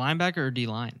drafting him as linebacker or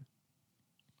D-line?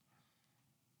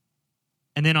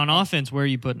 And then on offense, where are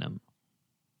you putting him?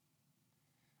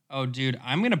 Oh, dude,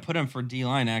 I'm going to put him for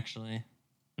D-line, actually.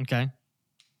 Okay.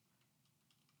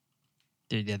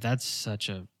 Dude, yeah, that's such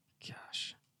a,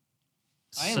 gosh.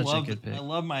 I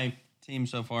love my team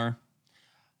so far.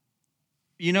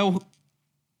 You know,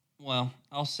 well,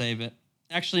 I'll save it.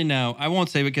 Actually, no, I won't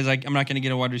save it because I'm not going to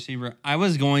get a wide receiver. I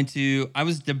was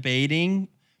debating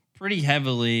pretty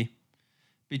heavily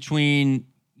between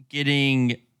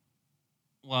getting,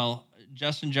 well,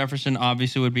 Justin Jefferson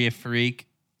obviously would be a freak,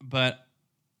 but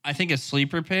I think a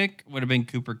sleeper pick would have been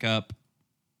Cooper Kupp.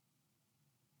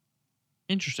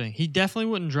 Interesting. He definitely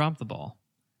wouldn't drop the ball.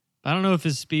 I don't know if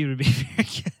his speed would be very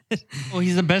good. Well,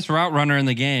 he's the best route runner in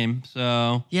the game,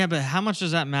 so. Yeah, but how much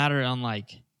does that matter on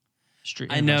like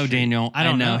street? I know, Daniel. I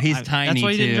don't know. He's tiny that's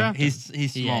why you too. Didn't draft him.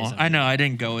 He's small. I know. I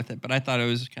didn't go with it, but I thought it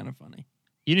was kind of funny.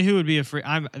 You know who would be a free?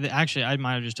 I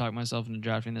might have just talked myself into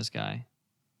drafting this guy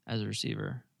as a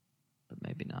receiver, but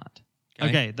maybe not.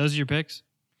 Okay, those are your picks.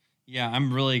 Yeah,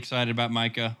 I'm really excited about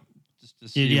Micah. Just to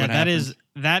see what happens.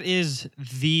 That is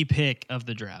the pick of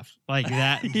the draft. Like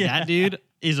that. That dude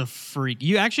is a freak.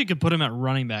 You actually could put him at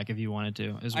running back if you wanted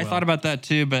to as well. I thought about that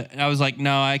too, but I was like,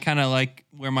 no, I kind of like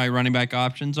where my running back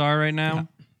options are right now.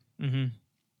 Yeah.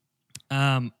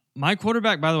 Mm-hmm. My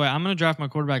quarterback, by the way, I'm going to draft my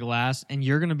quarterback last, and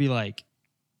you're going to be like,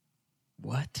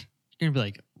 what? You're going to be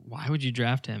like, why would you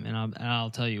draft him? And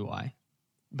I'll tell you why.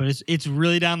 But it's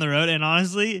really down the road, and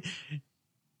honestly,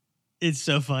 it's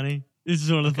so funny. This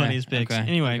is one of the funniest picks.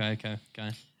 Anyway. Okay.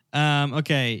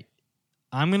 Okay.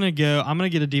 I'm gonna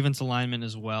get a defensive lineman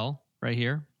as well right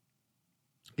here,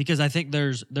 because I think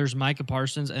there's Micah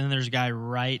Parsons and then there's a guy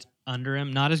right under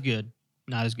him, not as good,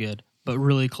 but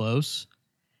really close,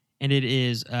 and it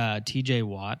is T.J.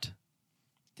 Watt.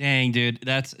 Dang, dude,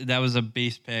 that was a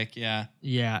beast pick. Yeah.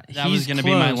 That was gonna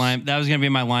be my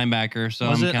linebacker. So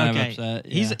I'm kind of upset.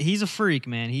 Yeah. He's a freak,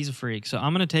 man. He's a freak. So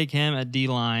I'm gonna take him at D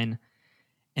line,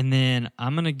 and then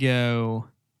I'm gonna go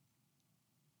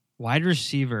wide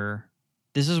receiver.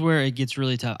 This is where it gets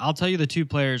really tough. I'll tell you the two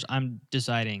players I'm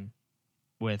deciding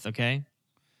with, okay?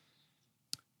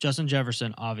 Justin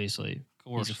Jefferson, obviously. Of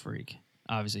course. He's a freak.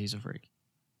 Obviously, he's a freak.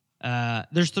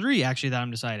 There's three, actually, that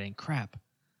I'm deciding. Crap.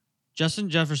 Justin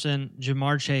Jefferson,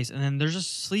 Jamar Chase, and then there's a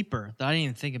sleeper that I didn't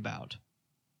even think about,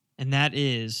 and that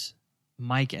is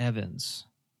Mike Evans.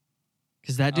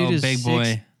 Because that dude is big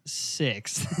boy.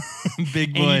 6'6".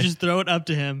 Big boy. And you just throw it up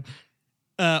to him.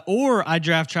 Or I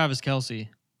draft Travis Kelce.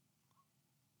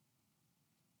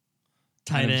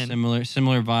 Tight end.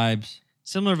 Similar vibes.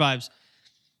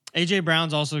 AJ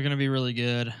Brown's also going to be really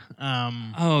good.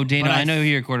 Dana, I know who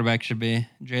your quarterback should be.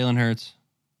 Jalen Hurts.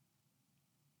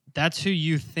 That's who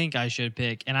you think I should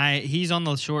pick. And he's on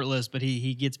the short list, but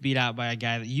he gets beat out by a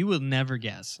guy that you will never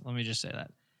guess. Let me just say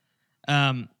that.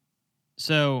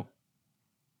 So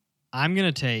I'm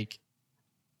going to take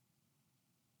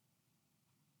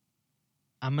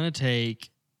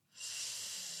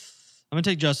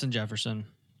Justin Jefferson.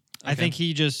 Okay. I think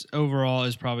he just overall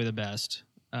is probably the best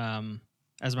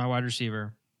as my wide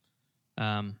receiver.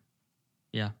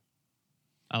 Yeah,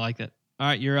 I like that. All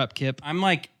right, you're up, Kip.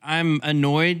 I'm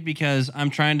annoyed because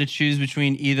I'm trying to choose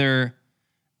between either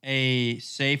a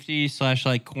safety /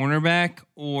 cornerback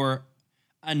or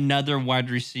another wide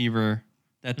receiver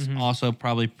that's also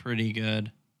probably pretty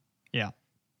good. Yeah.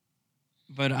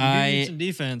 But you need some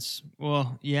defense.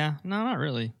 Well, yeah. No, not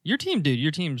really. Your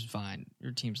team's fine.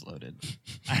 Your team's loaded.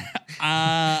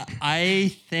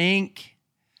 I think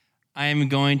I'm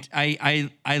going to, I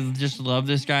just love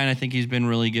this guy, and I think he's been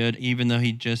really good, even though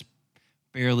he just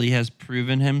barely has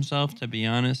proven himself, to be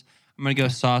honest. I'm going to go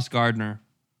Sauce Gardner.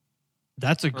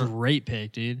 That's a great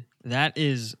pick, dude. That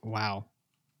is, wow.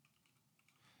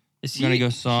 Is he going to go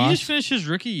Sauce? He just finished his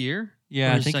rookie year?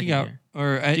 Yeah, I think he got,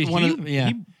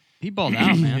 dude, he balled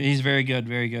out, man. He's very good,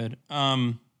 very good.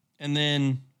 And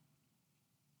then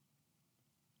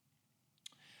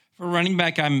for running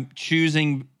back, I'm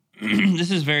choosing.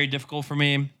 This is very difficult for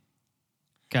me.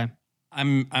 Okay,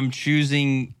 I'm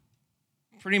choosing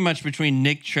pretty much between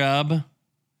Nick Chubb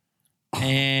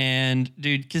and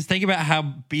dude, because think about how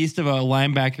beast of a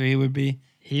linebacker he would be.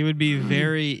 He would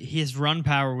be his run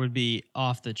power would be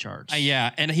off the charts.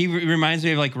 Yeah, and he reminds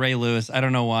me of like Ray Lewis. I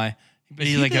don't know why, but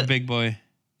he's like a big boy.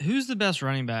 Who's the best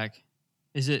running back?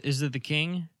 Is it the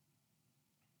King?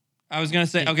 I was gonna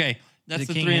say, okay, that's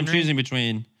the three I'm choosing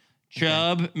between: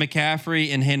 Chubb,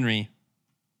 McCaffrey, and Henry.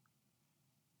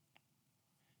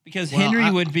 Because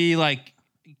Henry would be like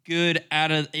good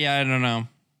out of I don't know,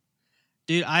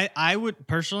 dude. I would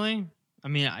personally. I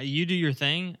mean, you do your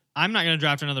thing. I'm not gonna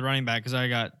draft another running back because I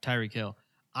got Tyreek Hill.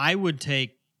 I would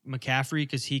take McCaffrey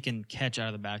because he can catch out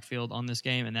of the backfield on this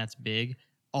game, and that's big.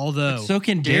 Although, but so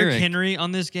can Derrick Henry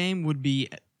on this game would be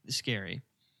scary.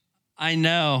 I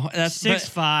know that's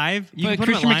 6'5". But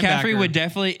Christian McCaffrey would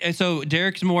definitely. So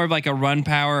Derrick's more of like a run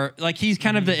power, like he's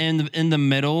kind of in the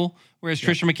middle, whereas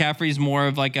Christian McCaffrey is more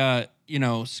of like a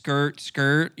skirt,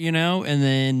 and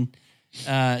then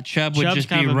Chubb's would just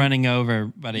be running over,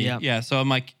 buddy. Yep. Yeah. So I'm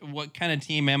like, what kind of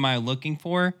team am I looking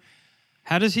for?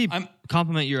 How does he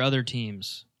complement your other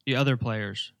teams, your other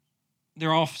players?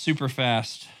 They're all super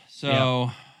fast. So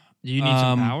do you need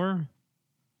some power?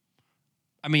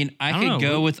 I mean, I could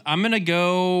go with. I'm gonna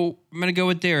go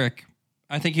with Derrick.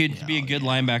 I think he'd be a good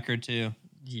linebacker too.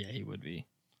 Yeah, he would be.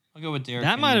 I'll go with Derrick.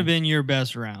 That might have been your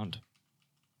best round.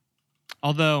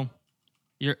 Although,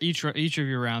 each of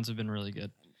your rounds have been really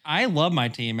good. I love my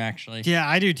team actually. Yeah,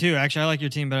 I do too. Actually, I like your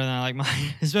team better than I like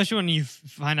mine, especially when you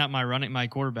find out my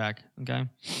quarterback. Okay.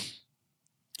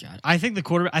 God, I think the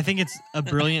quarterback. I think it's a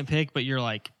brilliant pick, but you're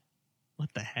like,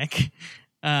 what the heck?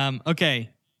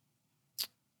 Okay.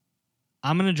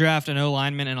 I'm going to draft an O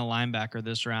lineman and a linebacker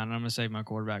this round, and I'm going to save my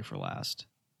quarterback for last.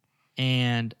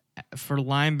 And for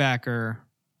linebacker,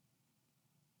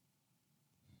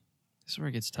 this is where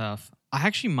it gets tough. I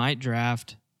actually might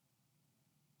draft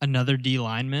another D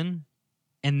lineman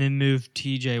and then move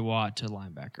TJ Watt to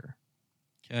linebacker.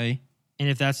 Okay. And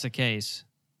if that's the case,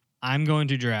 I'm going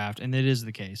to draft, and it is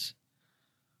the case,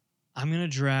 I'm going to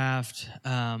draft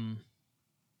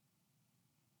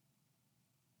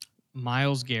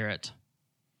Myles Garrett.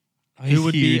 Who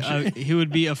would be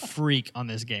a freak on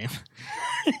this game?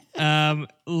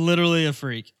 Literally a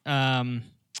freak. Yeah,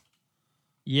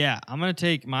 I'm gonna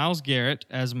take Myles Garrett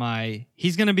as my.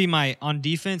 He's gonna be my on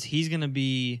defense. He's gonna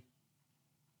be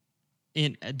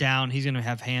down. He's gonna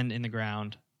have hand in the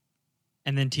ground,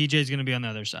 and then TJ's gonna be on the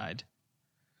other side,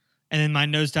 and then my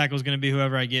nose tackle is gonna be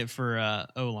whoever I get for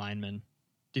O lineman.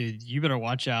 Dude, you better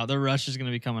watch out. The rush is gonna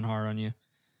be coming hard on you.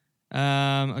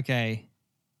 Okay.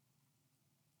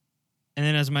 And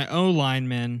then as my O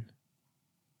lineman,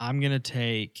 I'm going to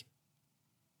take,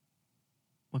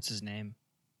 what's his name?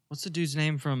 What's the dude's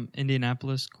name from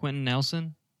Indianapolis? Quentin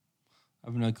Nelson? I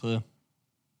have no clue.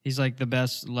 He's like the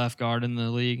best left guard in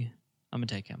the league. I'm going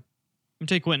to take him. I'm going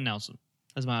to take Quentin Nelson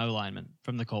as my O lineman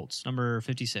from the Colts, number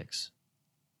 56.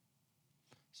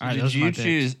 So all right, did you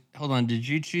choose, hold on, did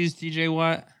you choose TJ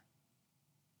Watt?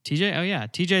 TJ? Oh, yeah.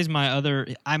 TJ's my other,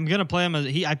 I'm going to play him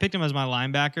I picked him as my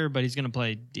linebacker, but he's going to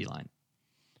play D-line.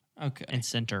 Okay. And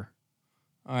center.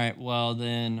 All right. Well,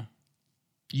 then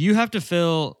you have to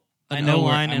fill an O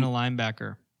line and a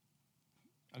linebacker,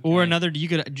 or another. You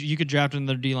could draft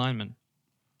another D lineman.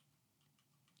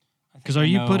 Because are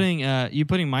you putting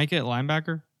Micah at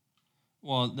linebacker?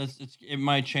 Well, it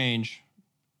might change.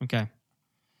 Okay.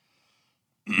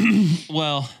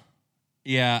 Well,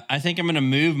 yeah. I think I'm gonna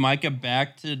move Micah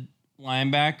back to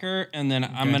linebacker, and then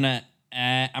I'm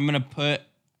gonna put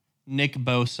Nick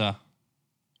Bosa.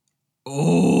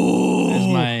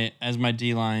 As my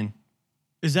D line.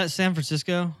 Is that San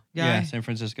Francisco guy? Yeah, San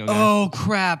Francisco guy. Oh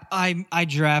crap! I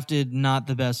drafted not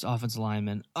the best offensive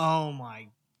lineman. Oh my!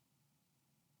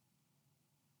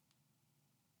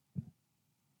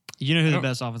 You know who the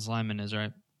best offensive lineman is,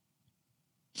 right?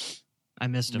 I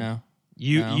missed him. No.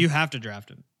 You have to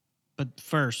draft him. But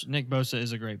first, Nick Bosa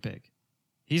is a great pick.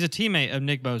 He's a teammate of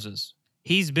Nick Bosa's.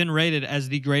 He's been rated as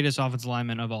the greatest offensive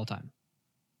lineman of all time.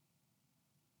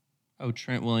 Oh,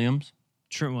 Trent Williams.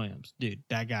 Trent Williams. Dude,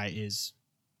 that guy is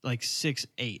like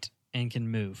 6'8" and can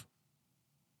move.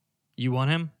 You want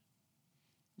him?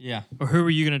 Yeah. Or who were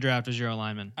you going to draft as your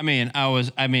alignment? I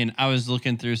was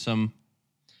looking through some.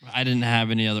 I didn't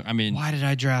have any other. Why did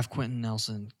I draft Quentin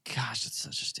Nelson? Gosh, that's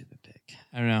such a stupid pick.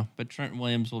 I don't know, but Trent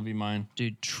Williams will be mine.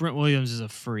 Dude, Trent Williams is a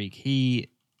freak.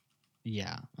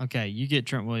 Yeah. Okay, you get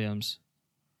Trent Williams.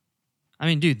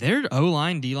 Dude, their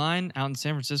O-line, D-line out in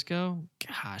San Francisco,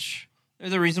 gosh. They're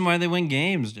the reason why they win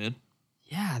games, dude.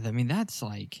 Yeah, that's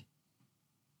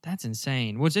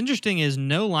insane. What's interesting is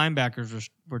no linebackers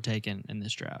were taken in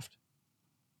this draft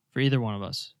for either one of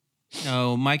us.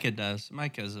 No, Micah does.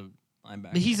 Micah's a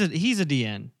linebacker. But he's a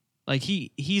DN. Like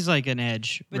he's like an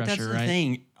edge rusher, right? But that's the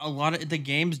thing. A lot of the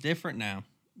game's different now.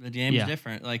 The game's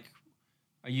different. Like,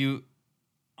 are you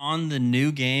on the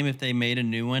new game? If they made a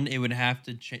new one, it would have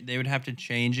to. They would have to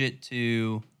change it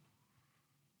to.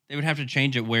 They would have to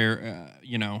change it where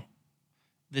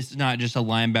this is not just a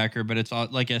linebacker, but it's all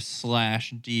like a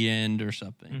slash D end or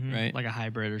something, right? Like a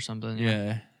hybrid or something.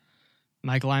 Yeah.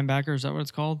 Mike linebacker, is that what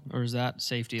it's called? Or is that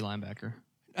safety linebacker?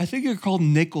 I think they're called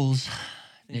nickels.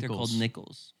 They're Nickels. called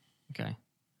nickels. Okay.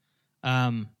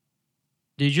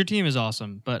 Dude, your team is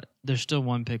awesome, but there's still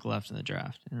one pick left in the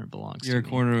draft, and it belongs You're to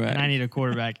a me. quarterback. And I need a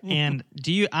quarterback. And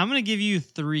I'm going to give you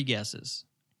 3 guesses.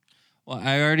 Well,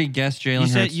 I already guessed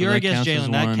Jalen Hurts. You already guessed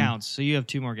Jalen. That one. counts. So you have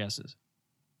 2 more guesses.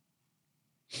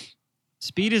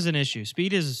 Speed is an issue.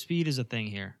 Speed is a thing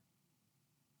here.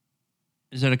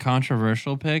 Is it a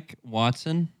controversial pick?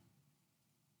 Watson?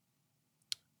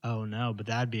 Oh, no, but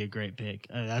that'd be a great pick.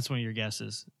 That's one of your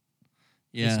guesses.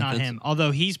 Yeah, it's not him.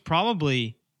 Although he's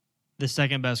probably the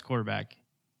second best quarterback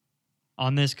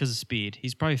on this because of speed.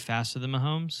 He's probably faster than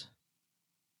Mahomes.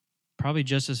 Probably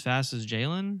just as fast as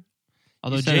Jalen.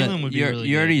 Although Jalen would be really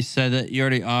You good. already said that. You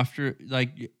already offered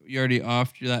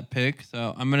that pick.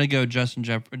 So I'm gonna go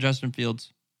Justin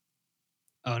Fields.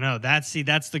 Oh no,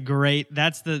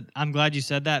 I'm glad you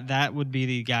said that. That would be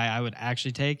the guy I would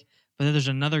actually take. But then there's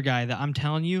another guy that I'm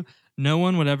telling you, no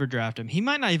one would ever draft him. He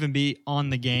might not even be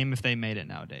on the game if they made it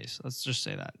nowadays. Let's just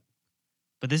say that.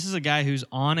 But this is a guy who's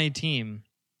on a team.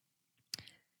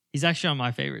 He's actually on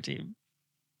my favorite team.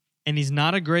 And he's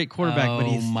not a great quarterback, but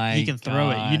he can throw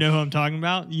it. You know who I'm talking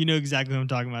about? You know exactly who I'm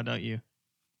talking about, don't you?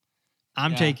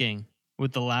 I'm taking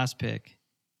with the last pick.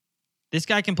 This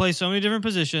guy can play so many different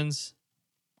positions.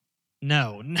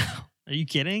 No. Are you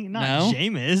kidding? Not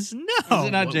Jameis. No. Is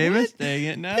it not Jameis? Dang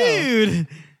it, no. Dude.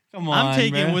 Come on, I'm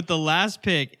taking bro. with the last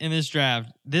pick in this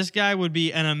draft. This guy would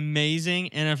be an amazing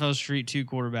NFL Street 2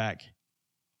 quarterback.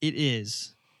 It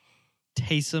is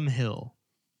Taysom Hill.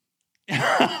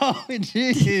 Oh,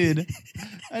 dude.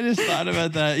 I just thought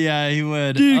about that. Yeah, he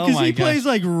would. Dude, oh because my he gosh. plays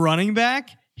like running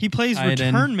back. He plays Tight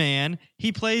end. return man.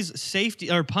 He plays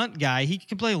safety or punt guy. He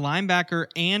can play linebacker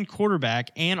and quarterback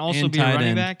and also And be a tight running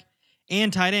end. back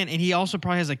and tight end. And he also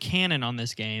probably has a cannon on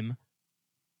this game.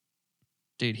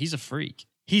 Dude, he's a freak.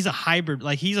 He's a hybrid.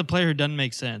 Like, he's a player who doesn't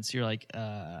make sense. You're like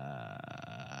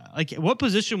what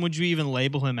position would you even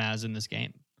label him as in this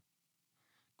game?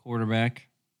 Quarterback.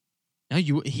 No,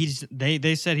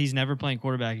 they said he's never playing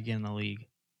quarterback again in the league,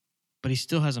 but he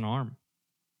still has an arm.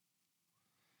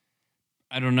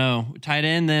 I don't know. Tight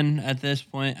end then at this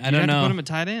point. I You don't have know. to put him at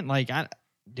tight end?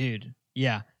 Dude,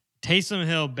 yeah. Taysom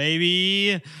Hill,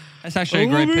 baby. That's actually a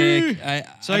great pick.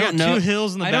 So I I don't got know. 2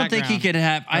 hills in the I background. don't think he could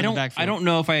have. Or the backfield. I don't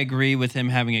know if I agree with him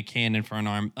having a cannon for an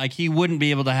arm. Like, he wouldn't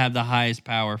be able to have the highest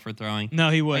power for throwing. No,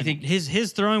 he would. I think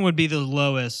his throwing would be the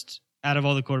lowest out of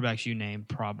all the quarterbacks you named,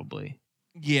 probably.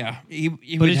 Yeah, he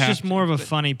But would it's have just to, more of a but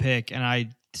funny pick, and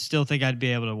I still think I'd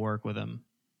be able to work with him.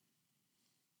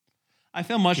 I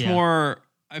feel much more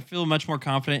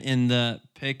confident in the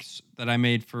picks that I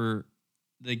made for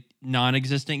the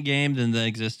non-existent game than the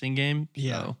existing game.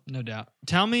 So. No doubt.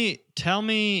 Tell me,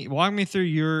 walk me through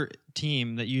your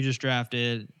team that you just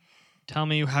drafted. Tell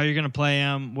me how you're going to play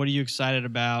them. What are you excited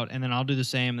about? And then I'll do the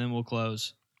same, and then we'll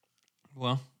close.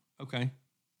 Well, okay.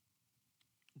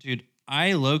 Dude,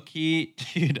 I low-key,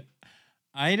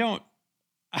 I don't,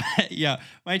 yeah,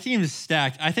 my team is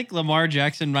stacked. I think Lamar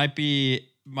Jackson might be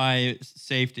my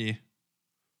safety.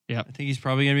 Yeah, I think he's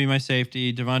probably going to be my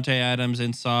safety. Devontae Adams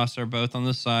and Sauce are both on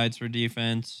the sides for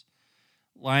defense.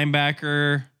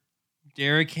 Linebacker,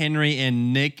 Derrick Henry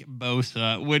and Nick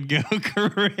Bosa would go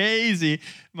crazy.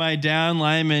 My down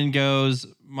lineman goes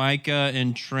Micah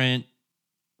and Trent.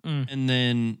 And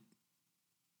then...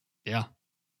 Yeah.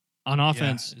 On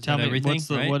offense, yeah, tell me everything,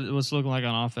 what's looking like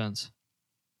on offense.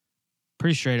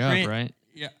 Pretty straight up, right?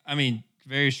 Yeah, I mean,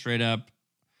 very straight up.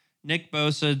 Nick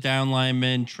Bosa, down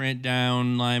lineman. Trent,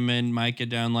 down lineman. Micah,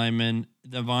 down lineman.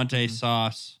 Devontae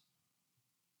Sauce.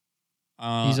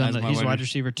 He's wide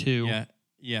receiver 2.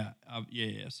 Yeah.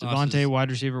 Devontae,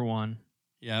 wide receiver 1.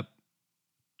 Yep.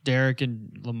 Derek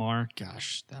and Lamar.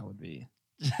 Gosh, that would be.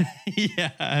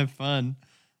 Yeah, have fun.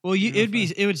 Well,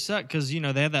 it would suck because they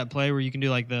have that play where you can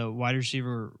do like the wide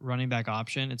receiver running back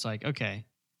option. It's like, okay,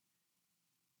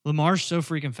 Lamar's so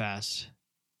freaking fast.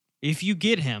 If you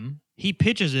get him, he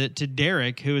pitches it to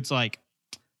Derek, who it's like,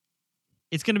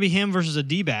 it's going to be him versus a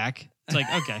D-back. It's like,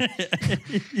 okay.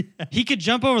 Yeah. He could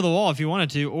jump over the wall if he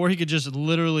wanted to, or he could just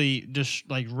literally just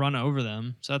like run over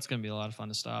them. So that's going to be a lot of fun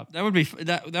to stop. That would be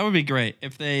that would be great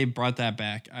if they brought that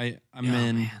back. I'm in.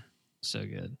 Man. So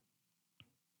good.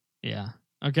 Yeah.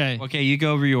 Okay. Okay, you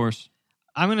go over yours.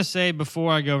 I'm going to say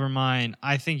before I go over mine,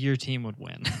 I think your team would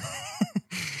win.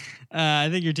 I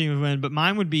think your team would win, but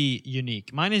mine would be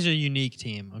unique. Mine is a unique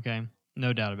team, okay?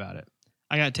 No doubt about it.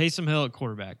 I got Taysom Hill at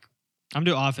quarterback. I'm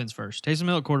doing offense first. Taysom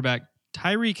Hill at quarterback.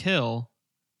 Tyreek Hill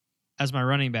as my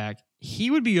running back.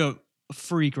 He would be a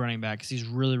freak running back because he's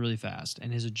really, really fast.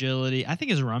 And his agility, I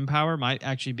think his run power might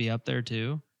actually be up there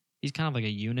too. He's kind of like a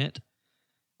unit.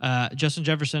 Justin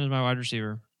Jefferson is my wide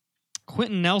receiver.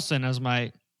 Quentin Nelson as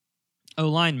my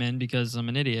O-lineman because I'm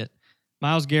an idiot.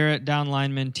 Myles Garrett, down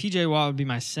lineman. TJ Watt would be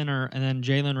my center. And then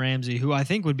Jalen Ramsey, who I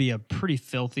think would be a pretty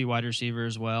filthy wide receiver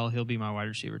as well. He'll be my wide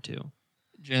receiver too.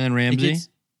 Jalen Ramsey?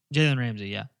 Jalen Ramsey,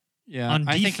 yeah. Yeah,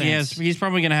 I think he's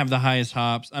probably going to have the highest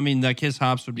hops. I mean, like his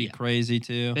hops would be crazy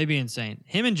too. They'd be insane.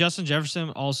 Him and Justin Jefferson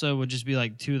also would just be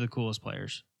like two of the coolest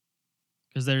players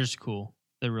because they're just cool.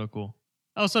 They're real cool.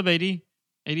 Oh, what's up, AD? AD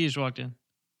just walked in.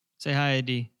 Say hi, AD.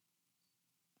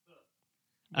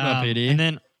 What up, AD? And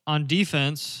then on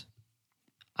defense,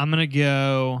 I'm going to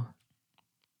go.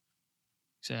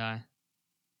 Say hi.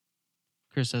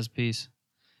 Chris says peace.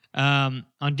 On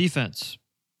defense,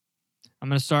 I'm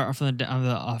going to start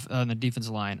off on the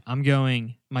defensive line. I'm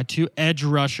going, my two edge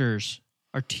rushers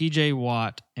are TJ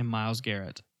Watt and Myles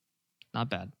Garrett. Not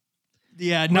bad.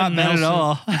 Yeah, not bad at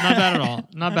all. Not bad at all.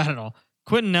 Not bad at all.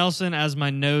 Quentin Nelson as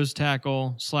my nose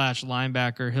tackle /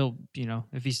 linebacker. He'll,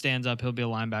 if he stands up, he'll be a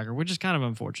linebacker, which is kind of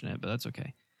unfortunate, but that's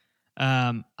okay.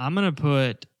 I'm going to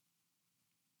put,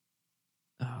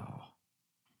 I'll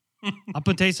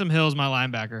put Taysom Hill as my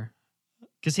linebacker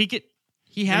because he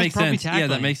has probably sense. tackling. Yeah,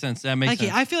 that makes sense. That makes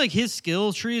sense. I feel like his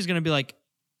skill tree is going to be like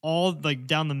all like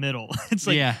down the middle. It's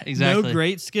like exactly. No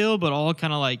great skill, but all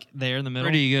kind of like there in the middle.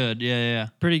 Pretty good. Yeah.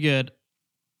 Pretty good.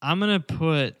 I'm going to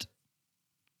put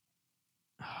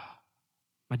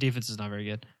my defense is not very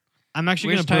good. I'm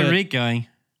actually going to put Tyreek going?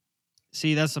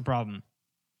 See, that's the problem.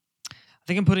 I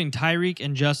think I'm putting Tyreek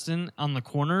and Justin on the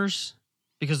corners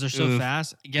because they're so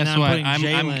fast. Guess and what? Putting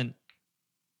Jalen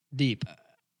deep.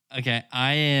 Okay,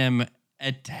 I am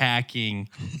attacking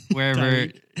wherever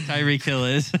Tyreek Hill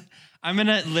is. I'm going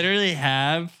to literally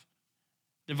have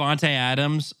Devontae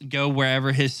Adams go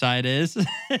wherever his side is. All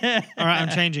right, I'm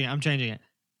changing it.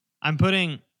 I'm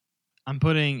putting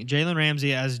Jalen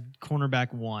Ramsey as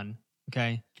cornerback 1.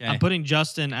 Okay. I'm putting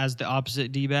Justin as the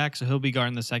opposite D-back, so he'll be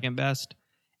guarding the second best.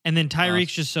 And then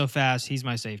Tyreek's just so fast, he's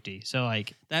my safety. So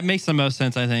like that makes the most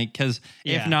sense, I think, because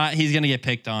if not, he's gonna get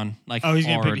picked on. Like he's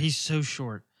gonna pick. He's so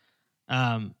short.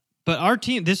 But our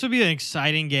team, this would be an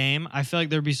exciting game. I feel like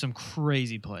there'd be some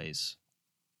crazy plays.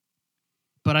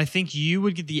 But I think you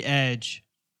would get the edge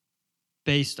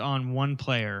based on one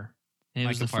player. And it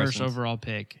was the first overall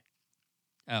pick.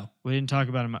 Oh. We didn't talk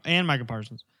about him. And Micah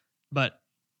Parsons. But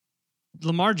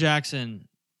Lamar Jackson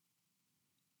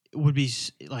would be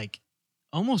like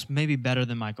almost maybe better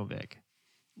than Michael Vick.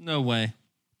 No way.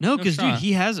 No, because dude,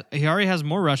 he already has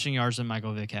more rushing yards than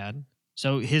Michael Vick had.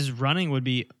 So his running would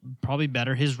be probably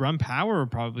better. His run power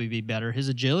would probably be better. His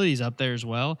agility's up there as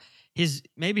well.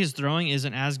 Maybe his throwing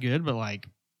isn't as good, but like,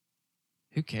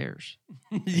 who cares?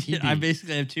 I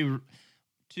basically have two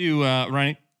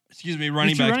running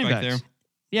backs back there.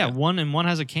 Yeah, one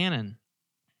has a cannon.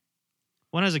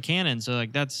 One has a cannon, so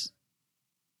like that's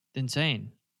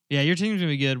insane. Yeah, your team's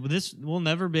gonna be good. We'll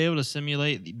never be able to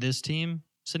simulate this team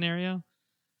scenario,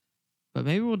 but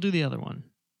maybe we'll do the other one.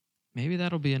 Maybe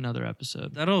that'll be another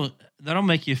episode. That'll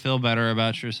make you feel better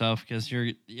about yourself because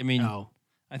I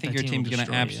think your team's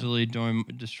gonna absolutely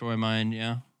destroy mine.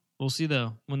 Yeah, we'll see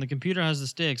though. When the computer has the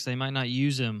sticks, they might not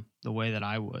use them the way that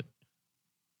I would.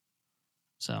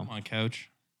 So come on, coach.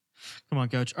 Come on,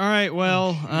 coach. All right.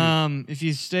 Well, if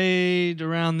you stayed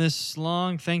around this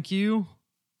long, thank you.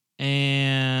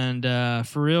 And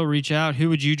for real, reach out. Who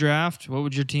would you draft? What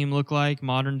would your team look like?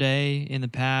 Modern day, in the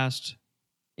past,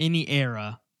 any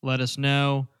era. Let us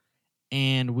know.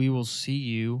 And we will see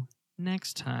you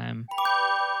next time.